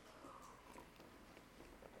revelation.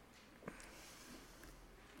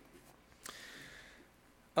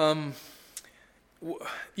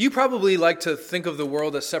 You probably like to think of the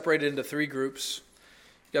world as separated into 3 groups.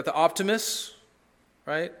 You got the optimists,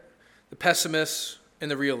 right? The pessimists,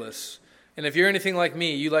 and the realists. And if you're anything like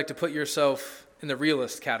me, you like to put yourself in the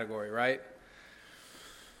realist category, right?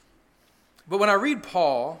 But when I read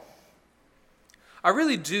Paul, I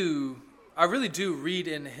really do read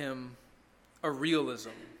in him a realism.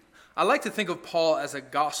 I like to think of Paul as a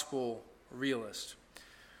gospel realist.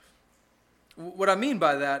 What I mean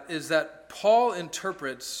by that is that Paul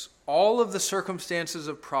interprets all of the circumstances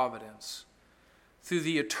of providence through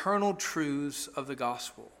the eternal truths of the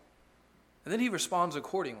gospel. And then he responds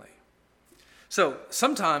accordingly. So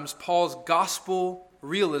sometimes Paul's gospel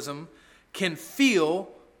realism can feel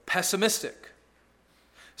pessimistic.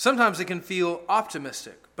 Sometimes it can feel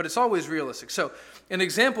optimistic, but it's always realistic. So an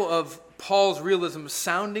example of Paul's realism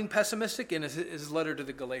sounding pessimistic in his letter to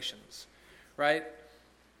the Galatians, right?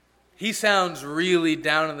 He sounds really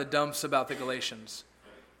down in the dumps about the Galatians,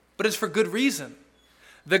 but it's for good reason.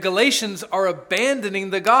 The Galatians are abandoning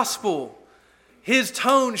the gospel. His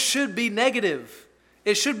tone should be negative.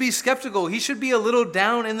 It should be skeptical. He should be a little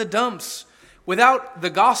down in the dumps. Without the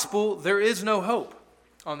gospel, there is no hope.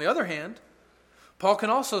 On the other hand, Paul can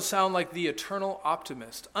also sound like the eternal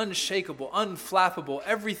optimist, unshakable, unflappable.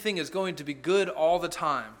 Everything is going to be good all the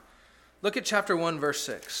time. Look at chapter 1, verse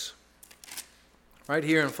 6. Right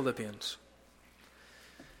here in Philippians.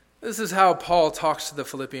 This is how Paul talks to the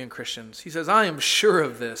Philippian Christians. He says, I am sure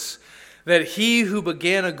of this, that he who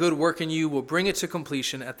began a good work in you will bring it to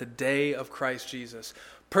completion at the day of Christ Jesus.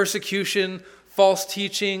 Persecution, false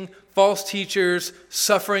teaching, false teachers,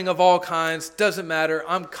 suffering of all kinds, doesn't matter.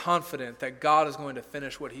 I'm confident that God is going to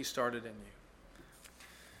finish what he started in you.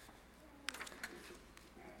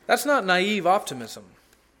 That's not naive optimism.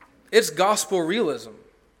 It's gospel realism.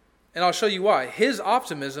 And I'll show you why. His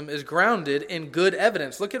optimism is grounded in good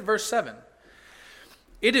evidence. Look at verse 7.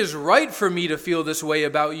 It is right for me to feel this way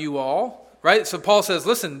about you all, right? So Paul says,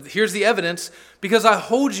 listen, here's the evidence, because I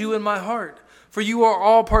hold you in my heart. For you are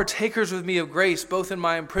all partakers with me of grace, both in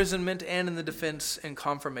my imprisonment and in the defense and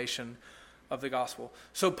confirmation of the gospel.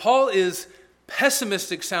 So Paul is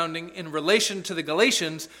pessimistic sounding in relation to the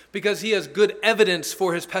Galatians because he has good evidence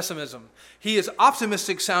for his pessimism. He is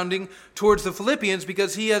optimistic sounding towards the Philippians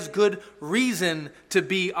because he has good reason to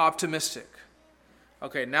be optimistic.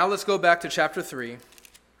 Okay, now let's go back to chapter 3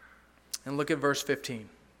 and look at verse 15.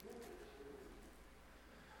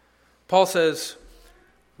 Paul says,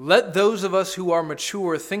 let those of us who are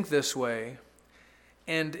mature think this way,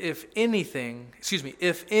 and if in anything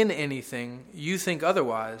you think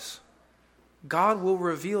otherwise, God will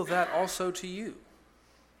reveal that also to you.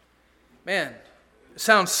 Man, it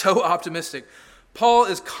sounds so optimistic. Paul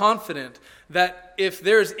is confident that if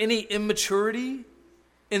there's any immaturity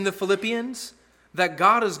in the Philippians, that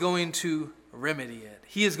God is going to remedy it.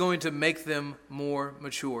 He is going to make them more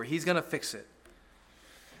mature. He's going to fix it.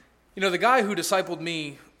 You know, the guy who discipled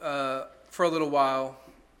me for a little while,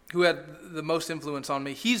 who had the most influence on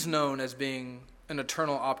me, he's known as being an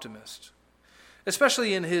eternal optimist,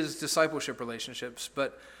 especially in his discipleship relationships,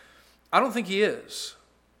 but I don't think he is.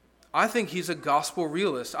 I think he's a gospel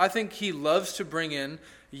realist. I think he loves to bring in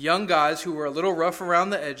young guys who are a little rough around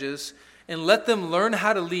the edges and let them learn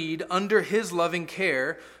how to lead under his loving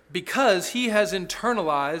care, because he has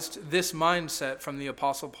internalized this mindset from the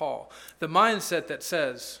Apostle Paul. The mindset that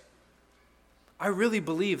says, I really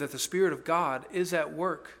believe that the Spirit of God is at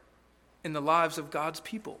work in the lives of God's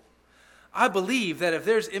people. I believe that if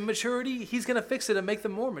there's immaturity, he's going to fix it and make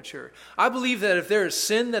them more mature. I believe that if there is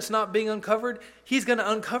sin that's not being uncovered, he's going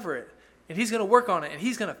to uncover it, and he's going to work on it, and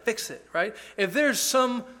he's going to fix it, right? If there's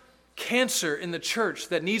some cancer in the church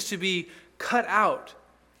that needs to be cut out,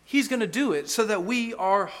 he's going to do it so that we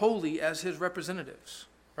are holy as his representatives,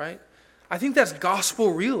 right? I think that's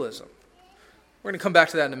gospel realism. We're going to come back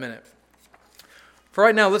to that in a minute. For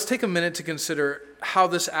right now, let's take a minute to consider how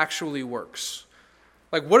this actually works.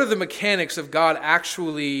 Like, what are the mechanics of God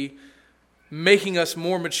actually making us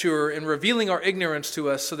more mature and revealing our ignorance to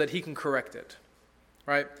us so that he can correct it,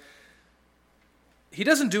 right? He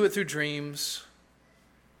doesn't do it through dreams,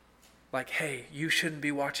 like, hey, you shouldn't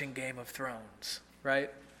be watching Game of Thrones, right?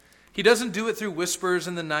 He doesn't do it through whispers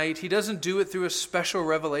in the night. He doesn't do it through a special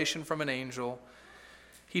revelation from an angel.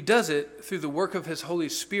 He does it through the work of his Holy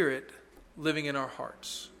Spirit living in our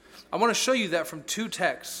hearts. I want to show you that from two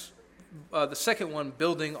texts. The second one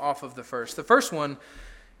building off of the first. The first one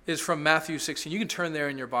is from Matthew 16. You can turn there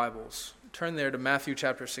in your Bibles. Turn there to Matthew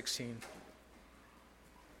chapter 16.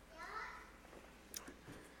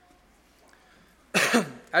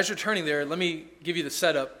 As you're turning there, let me give you the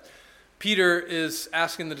setup. Peter is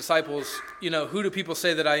asking the disciples, who do people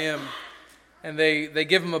say that I am? And they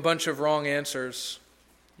give him a bunch of wrong answers.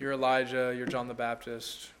 You're Elijah, you're John the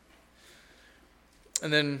Baptist.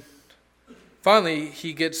 And then finally,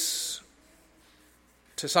 he gets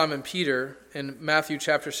to Simon Peter in Matthew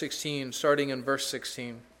chapter 16, starting in verse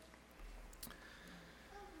 16.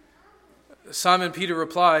 Simon Peter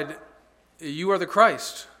replied, "You are the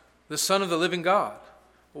Christ, the Son of the living God."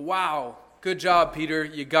 Wow, good job, Peter.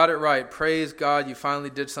 You got it right. Praise God, you finally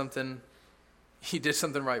did something. You did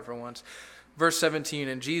something right for once. Verse 17,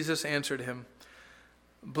 and Jesus answered him,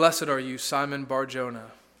 "Blessed are you, Simon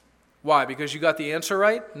Bar-Jonah." Why? Because you got the answer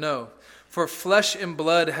right? No. For flesh and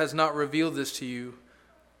blood has not revealed this to you,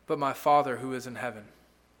 but my Father who is in heaven.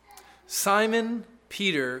 Simon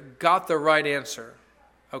Peter got the right answer.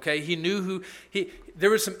 Okay, he knew there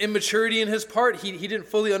was some immaturity in his part. He didn't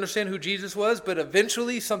fully understand who Jesus was, but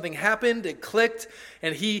eventually something happened, it clicked,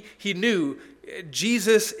 and he knew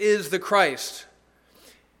Jesus is the Christ.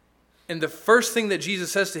 And the first thing that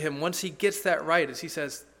Jesus says to him once he gets that right is he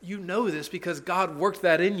says, you know this because God worked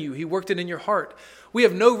that in you. He worked it in your heart. We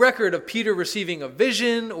have no record of Peter receiving a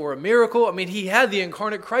vision or a miracle. I mean, he had the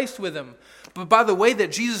incarnate Christ with him. But by the way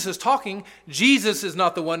that Jesus is talking, Jesus is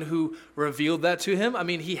not the one who revealed that to him. I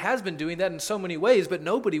mean, he has been doing that in so many ways, but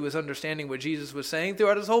nobody was understanding what Jesus was saying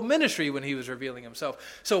throughout his whole ministry when he was revealing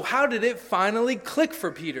himself. So how did it finally click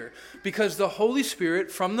for Peter? Because the Holy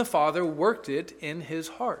Spirit from the Father worked it in his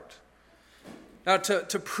heart. Now,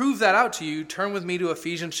 to prove that out to you, turn with me to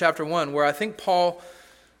Ephesians chapter 1, where I think Paul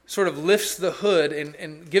sort of lifts the hood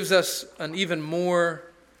and gives us an even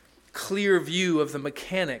more clear view of the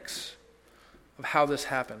mechanics of how this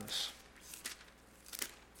happens.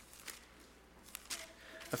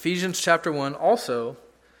 Ephesians chapter 1, also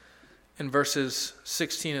in verses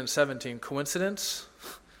 16 and 17. Coincidence?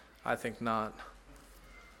 I think not.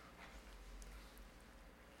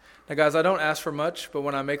 Now, guys, I don't ask for much, but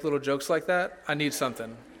when I make little jokes like that, I need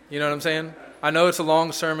something. You know what I'm saying? I know it's a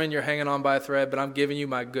long sermon, you're hanging on by a thread, but I'm giving you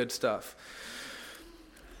my good stuff.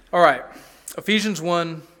 All right, Ephesians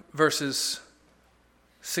 1, verses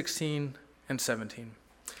 16 and 17.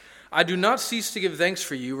 I do not cease to give thanks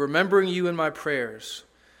for you, remembering you in my prayers,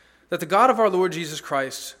 that the God of our Lord Jesus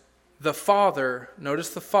Christ, the Father, notice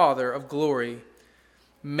the Father of glory,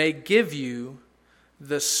 may give you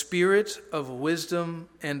the spirit of wisdom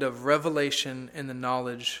and of revelation in the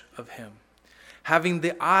knowledge of him, having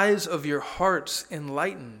the eyes of your hearts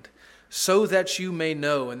enlightened, so that you may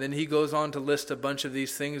know. And then he goes on to list a bunch of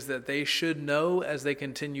these things that they should know as they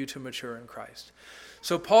continue to mature in Christ.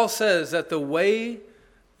 So Paul says that the way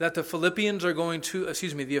that the Ephesians are going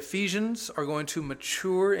to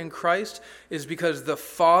mature in Christ is because the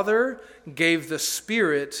Father gave the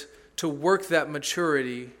Spirit to work that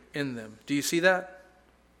maturity in them. Do you see that?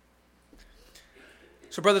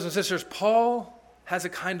 So brothers and sisters, Paul has a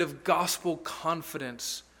kind of gospel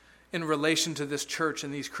confidence in relation to this church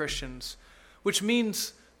and these Christians, which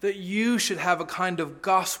means that you should have a kind of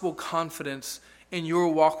gospel confidence in your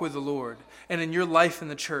walk with the Lord and in your life in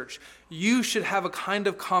the church. You should have a kind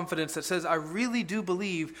of confidence that says, I really do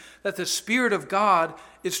believe that the Spirit of God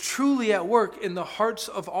is truly at work in the hearts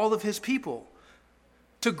of all of his people.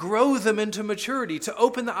 to grow them into maturity, to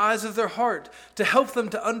open the eyes of their heart, to help them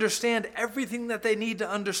to understand everything that they need to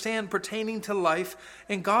understand pertaining to life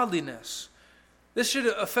and godliness. This should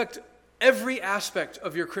affect every aspect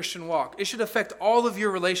of your Christian walk. It should affect all of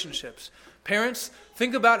your relationships. Parents,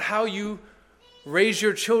 think about how you raise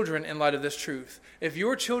your children in light of this truth. If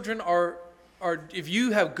your children if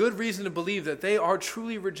you have good reason to believe that they are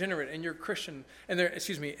truly regenerate and you're Christian, and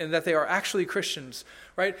that they are actually Christians,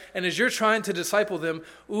 right? And as you're trying to disciple them,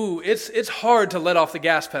 it's hard to let off the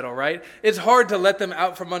gas pedal, right? It's hard to let them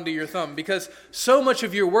out from under your thumb because so much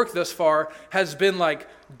of your work thus far has been like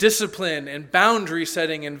discipline and boundary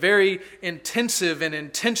setting and very intensive and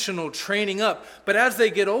intentional training up. But as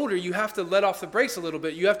they get older, you have to let off the brakes a little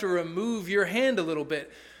bit. You have to remove your hand a little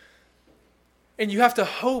bit. And you have to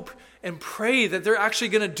hope and pray that they're actually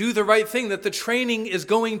going to do the right thing, that the training is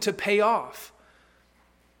going to pay off.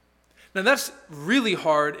 Now that's really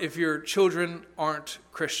hard if your children aren't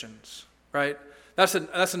Christians, right? That's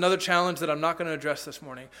another challenge that I'm not going to address this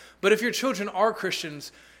morning. But if your children are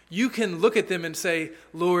Christians, you can look at them and say,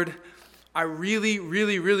 Lord, I really,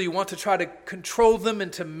 really, really want to try to control them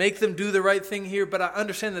and to make them do the right thing here, but I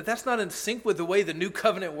understand that that's not in sync with the way the new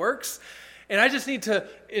covenant works. And I just need to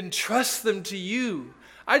entrust them to you.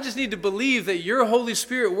 I just need to believe that your Holy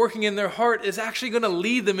Spirit working in their heart is actually going to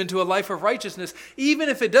lead them into a life of righteousness, even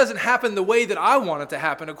if it doesn't happen the way that I want it to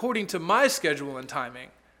happen, according to my schedule and timing,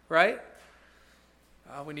 right?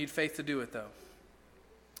 We need faith to do it, though.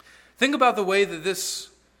 Think about the way that this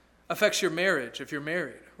affects your marriage, if you're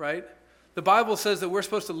married, right? The Bible says that we're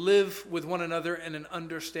supposed to live with one another in an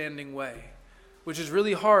understanding way, which is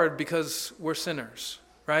really hard because we're sinners.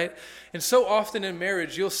 Right? And so often in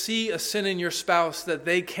marriage, you'll see a sin in your spouse that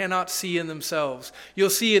they cannot see in themselves.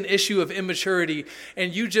 You'll see an issue of immaturity,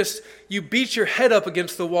 and you beat your head up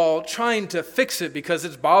against the wall trying to fix it because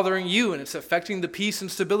it's bothering you and it's affecting the peace and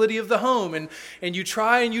stability of the home. And you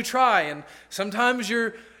try, and sometimes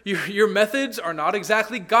your methods are not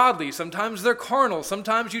exactly godly. Sometimes they're carnal.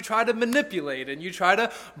 Sometimes you try to manipulate and you try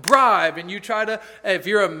to bribe and if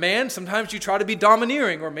you're a man, sometimes you try to be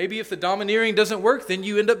domineering. Or maybe if the domineering doesn't work, then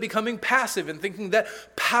you end up becoming passive and thinking that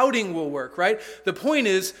pouting will work, right? The point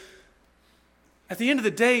is, at the end of the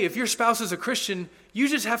day, if your spouse is a Christian, you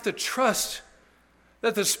just have to trust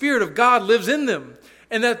that the Spirit of God lives in them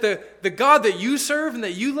and that the God that you serve and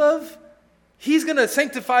that you love, He's going to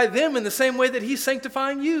sanctify them in the same way that He's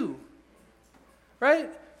sanctifying you, right?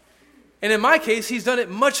 And in my case, He's done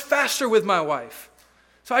it much faster with my wife.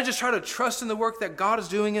 So I just try to trust in the work that God is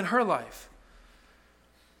doing in her life.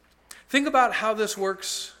 Think about how this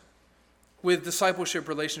works with discipleship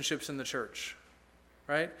relationships in the church,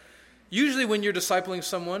 right? Usually when you're discipling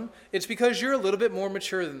someone, it's because you're a little bit more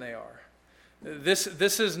mature than they are. This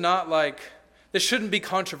is not like, this shouldn't be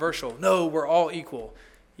controversial. No, we're all equal.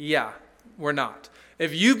 Yeah. We're not.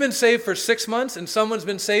 If you've been saved for 6 months and someone's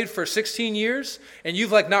been saved for 16 years and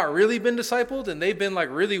you've not really been discipled and they've been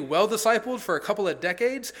really well discipled for a couple of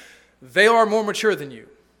decades, they are more mature than you,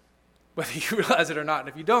 whether you realize it or not. And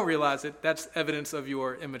if you don't realize it, that's evidence of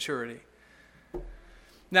your immaturity.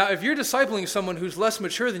 Now, if you're discipling someone who's less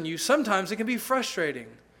mature than you, sometimes it can be frustrating.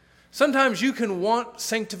 Sometimes you can want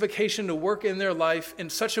sanctification to work in their life in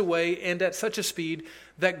such a way and at such a speed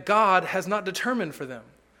that God has not determined for them.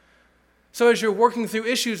 So as you're working through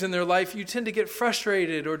issues in their life, you tend to get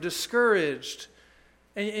frustrated or discouraged.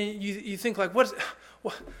 And you think what?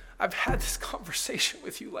 I've had this conversation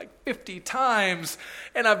with you 50 times.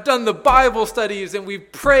 And I've done the Bible studies and we've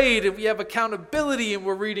prayed and we have accountability and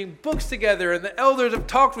we're reading books together and the elders have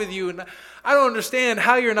talked with you. And I don't understand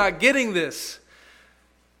how you're not getting this.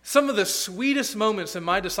 Some of the sweetest moments in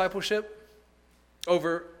my discipleship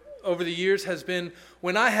over the years has been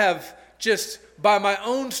when I have just by my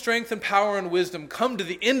own strength and power and wisdom come to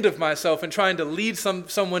the end of myself and trying to lead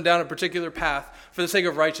someone down a particular path for the sake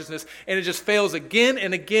of righteousness, and it just fails again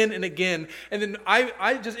and again and again. And then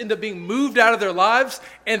I just end up being moved out of their lives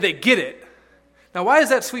and they get it. Now, why is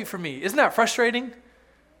that sweet for me? Isn't that frustrating?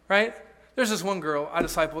 Right? There's this one girl I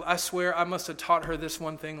discipled. I swear I must have taught her this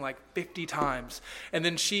one thing 50 times. And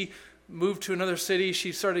then she moved to another city.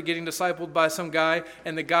 She started getting discipled by some guy,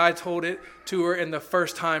 and the guy told it to her, and the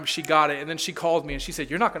first time she got it. And then she called me and she said,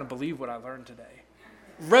 "You're not going to believe what I learned today."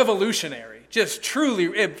 Revolutionary. Just truly,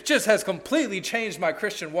 it just has completely changed my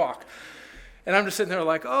Christian walk. And I'm just sitting there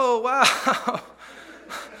oh, wow.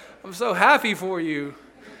 I'm so happy for you,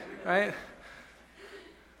 right?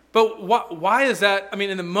 But why is that? I mean,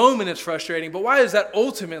 in the moment it's frustrating, but why is that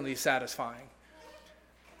ultimately satisfying?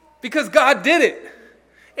 Because God did it.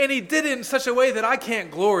 And He did it in such a way that I can't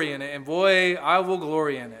glory in it. And boy, I will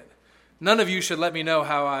glory in it. None of you should let me know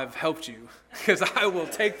how I've helped you, because I will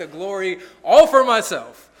take the glory all for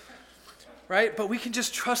myself, right? But we can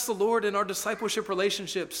just trust the Lord in our discipleship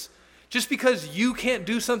relationships. Just because you can't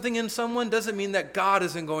do something in someone doesn't mean that God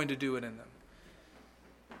isn't going to do it in them.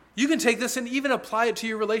 You can take this and even apply it to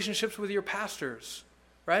your relationships with your pastors,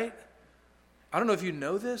 right? I don't know if you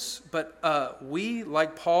know this, but we,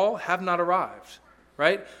 like Paul, have not arrived,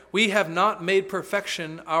 right? We have not made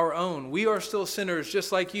perfection our own. We are still sinners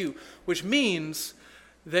just like you, which means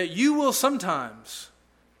that you will sometimes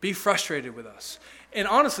be frustrated with us. And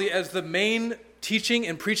honestly, as the main teaching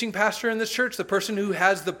and preaching pastor in this church, the person who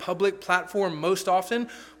has the public platform most often,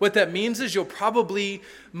 what that means is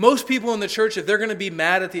most people in the church, if they're going to be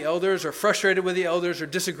mad at the elders or frustrated with the elders or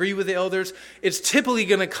disagree with the elders, it's typically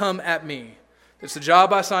going to come at me. It's the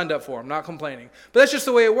job I signed up for. I'm not complaining. But that's just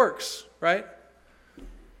the way it works, right?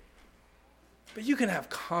 But you can have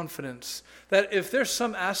confidence that if there's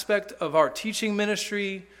some aspect of our teaching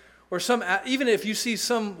ministry, or even if you see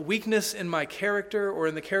some weakness in my character or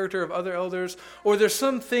in the character of other elders, or there's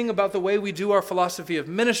something about the way we do our philosophy of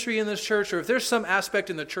ministry in this church, or if there's some aspect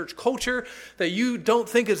in the church culture that you don't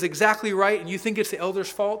think is exactly right and you think it's the elders'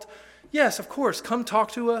 fault, yes, of course, come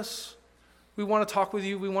talk to us. We want to talk with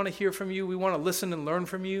you. We want to hear from you. We want to listen and learn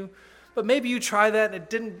from you. But maybe you try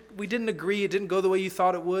that and we didn't agree. It didn't go the way you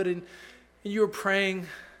thought it would, and you were praying.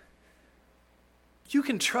 You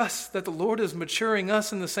can trust that the Lord is maturing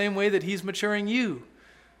us in the same way that he's maturing you.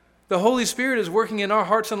 The Holy Spirit is working in our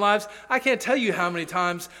hearts and lives. I can't tell you how many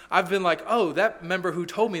times I've been like, oh, that member who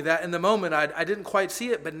told me that in the moment, I didn't quite see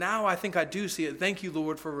it, but now I think I do see it. Thank you,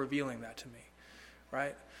 Lord, for revealing that to me,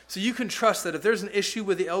 right? So you can trust that if there's an issue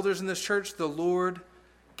with the elders in this church, the Lord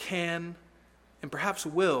can and perhaps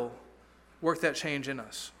will work that change in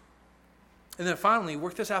us. And then finally,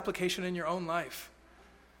 work this application in your own life,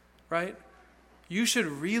 right? You should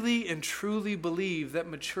really and truly believe that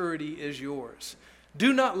maturity is yours.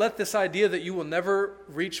 Do not let this idea that you will never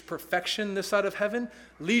reach perfection this side of heaven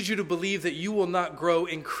lead you to believe that you will not grow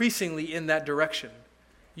increasingly in that direction.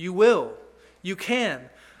 You will. You can.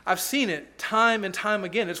 I've seen it time and time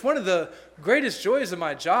again. It's one of the greatest joys of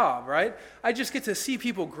my job, right? I just get to see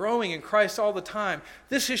people growing in Christ all the time.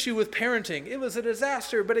 This issue with parenting, it was a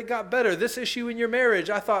disaster, but it got better. This issue in your marriage,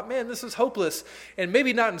 I thought, man, this is hopeless. And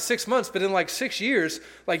maybe not in 6 months, but in like 6 years,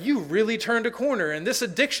 like you really turned a corner. And this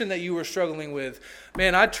addiction that you were struggling with,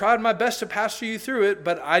 man, I tried my best to pastor you through it,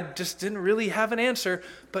 but I just didn't really have an answer.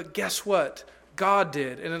 But guess what? God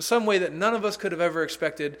did. And in some way that none of us could have ever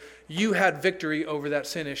expected, you had victory over that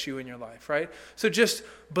sin issue in your life, right? So just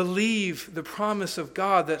believe the promise of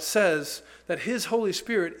God that says that his Holy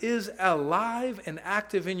Spirit is alive and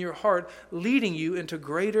active in your heart, leading you into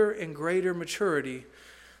greater and greater maturity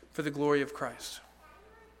for the glory of Christ.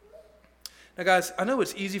 Now, guys, I know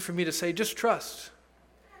it's easy for me to say, just trust.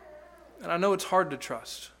 And I know it's hard to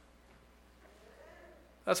trust.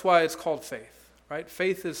 That's why it's called faith, right?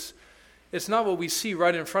 Faith is... It's not what we see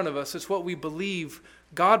right in front of us. It's what we believe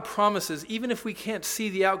God promises. Even if we can't see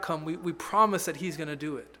the outcome, we promise that he's going to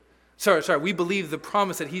do it. We believe the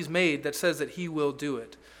promise that he's made that says that he will do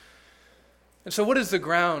it. And so what is the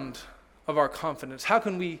ground of our confidence? How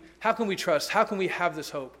can we trust? How can we have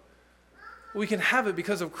this hope? We can have it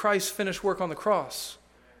because of Christ's finished work on the cross,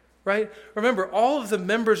 right? Remember, all of the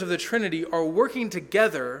members of the Trinity are working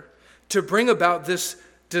together to bring about this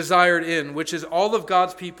desired end, which is all of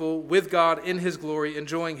God's people with God in his glory,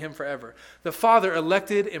 enjoying him forever. The Father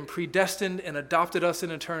elected and predestined and adopted us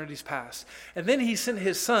in eternity's past. And then he sent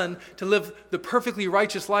his Son to live the perfectly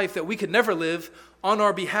righteous life that we could never live on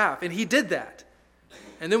our behalf. And he did that.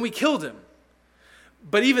 And then we killed him.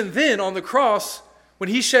 But even then, on the cross, when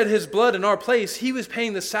he shed his blood in our place, he was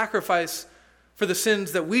paying the sacrifice for the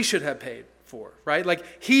sins that we should have paid for, right? Like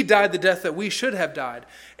he died the death that we should have died.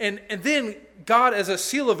 And then God, as a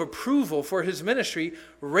seal of approval for his ministry,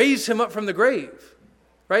 raised him up from the grave,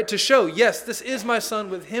 right? To show, yes, this is my Son,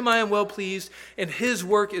 with him I am well pleased, and his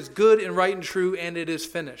work is good and right and true, and it is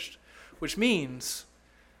finished. Which means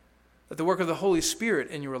that the work of the Holy Spirit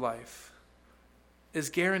in your life is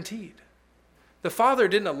guaranteed. The Father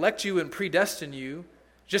didn't elect you and predestine you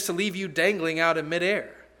just to leave you dangling out in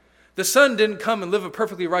midair. The Son didn't come and live a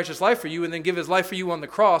perfectly righteous life for you and then give his life for you on the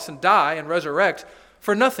cross and die and resurrect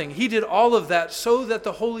for nothing. He did all of that so that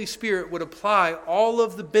the Holy Spirit would apply all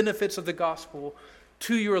of the benefits of the gospel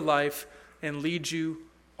to your life and lead you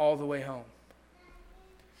all the way home.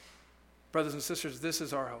 Brothers and sisters, this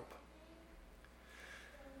is our hope.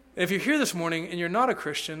 If you're here this morning and you're not a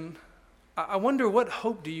Christian, I wonder, what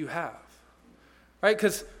hope do you have? Right?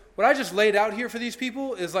 Because what I just laid out here for these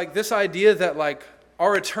people is like this idea that like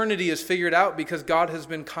our eternity is figured out because God has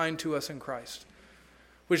been kind to us in Christ.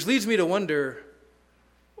 Which leads me to wonder,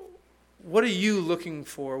 what are you looking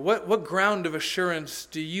for? What ground of assurance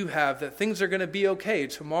do you have that things are going to be okay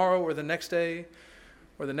tomorrow or the next day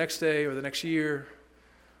or the next day or the next year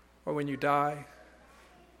or when you die?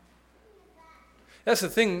 That's the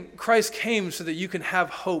thing. Christ came so that you can have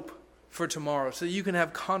hope for tomorrow, so that you can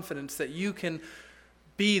have confidence that you can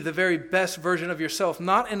be the very best version of yourself,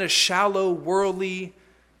 not in a shallow, worldly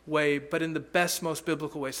way, but in the best, most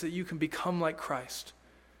biblical way, so that you can become like Christ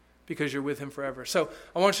because you're with him forever. So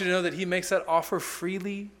I want you to know that he makes that offer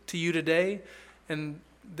freely to you today, and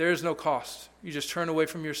there is no cost. You just turn away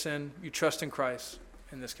from your sin, you trust in Christ,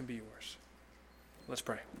 and this can be yours. Let's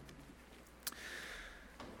pray.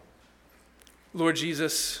 Lord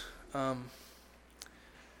Jesus,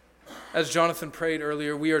 as Jonathan prayed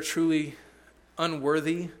earlier, we are truly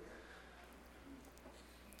unworthy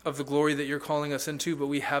of the glory that you're calling us into, but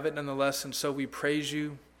we have it nonetheless, and so we praise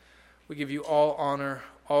you. We give you all honor,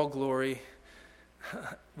 all glory.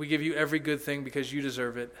 We give you every good thing because you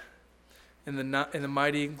deserve it. In the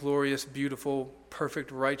mighty, glorious, beautiful,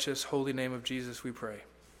 perfect, righteous, holy name of Jesus we pray.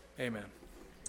 Amen.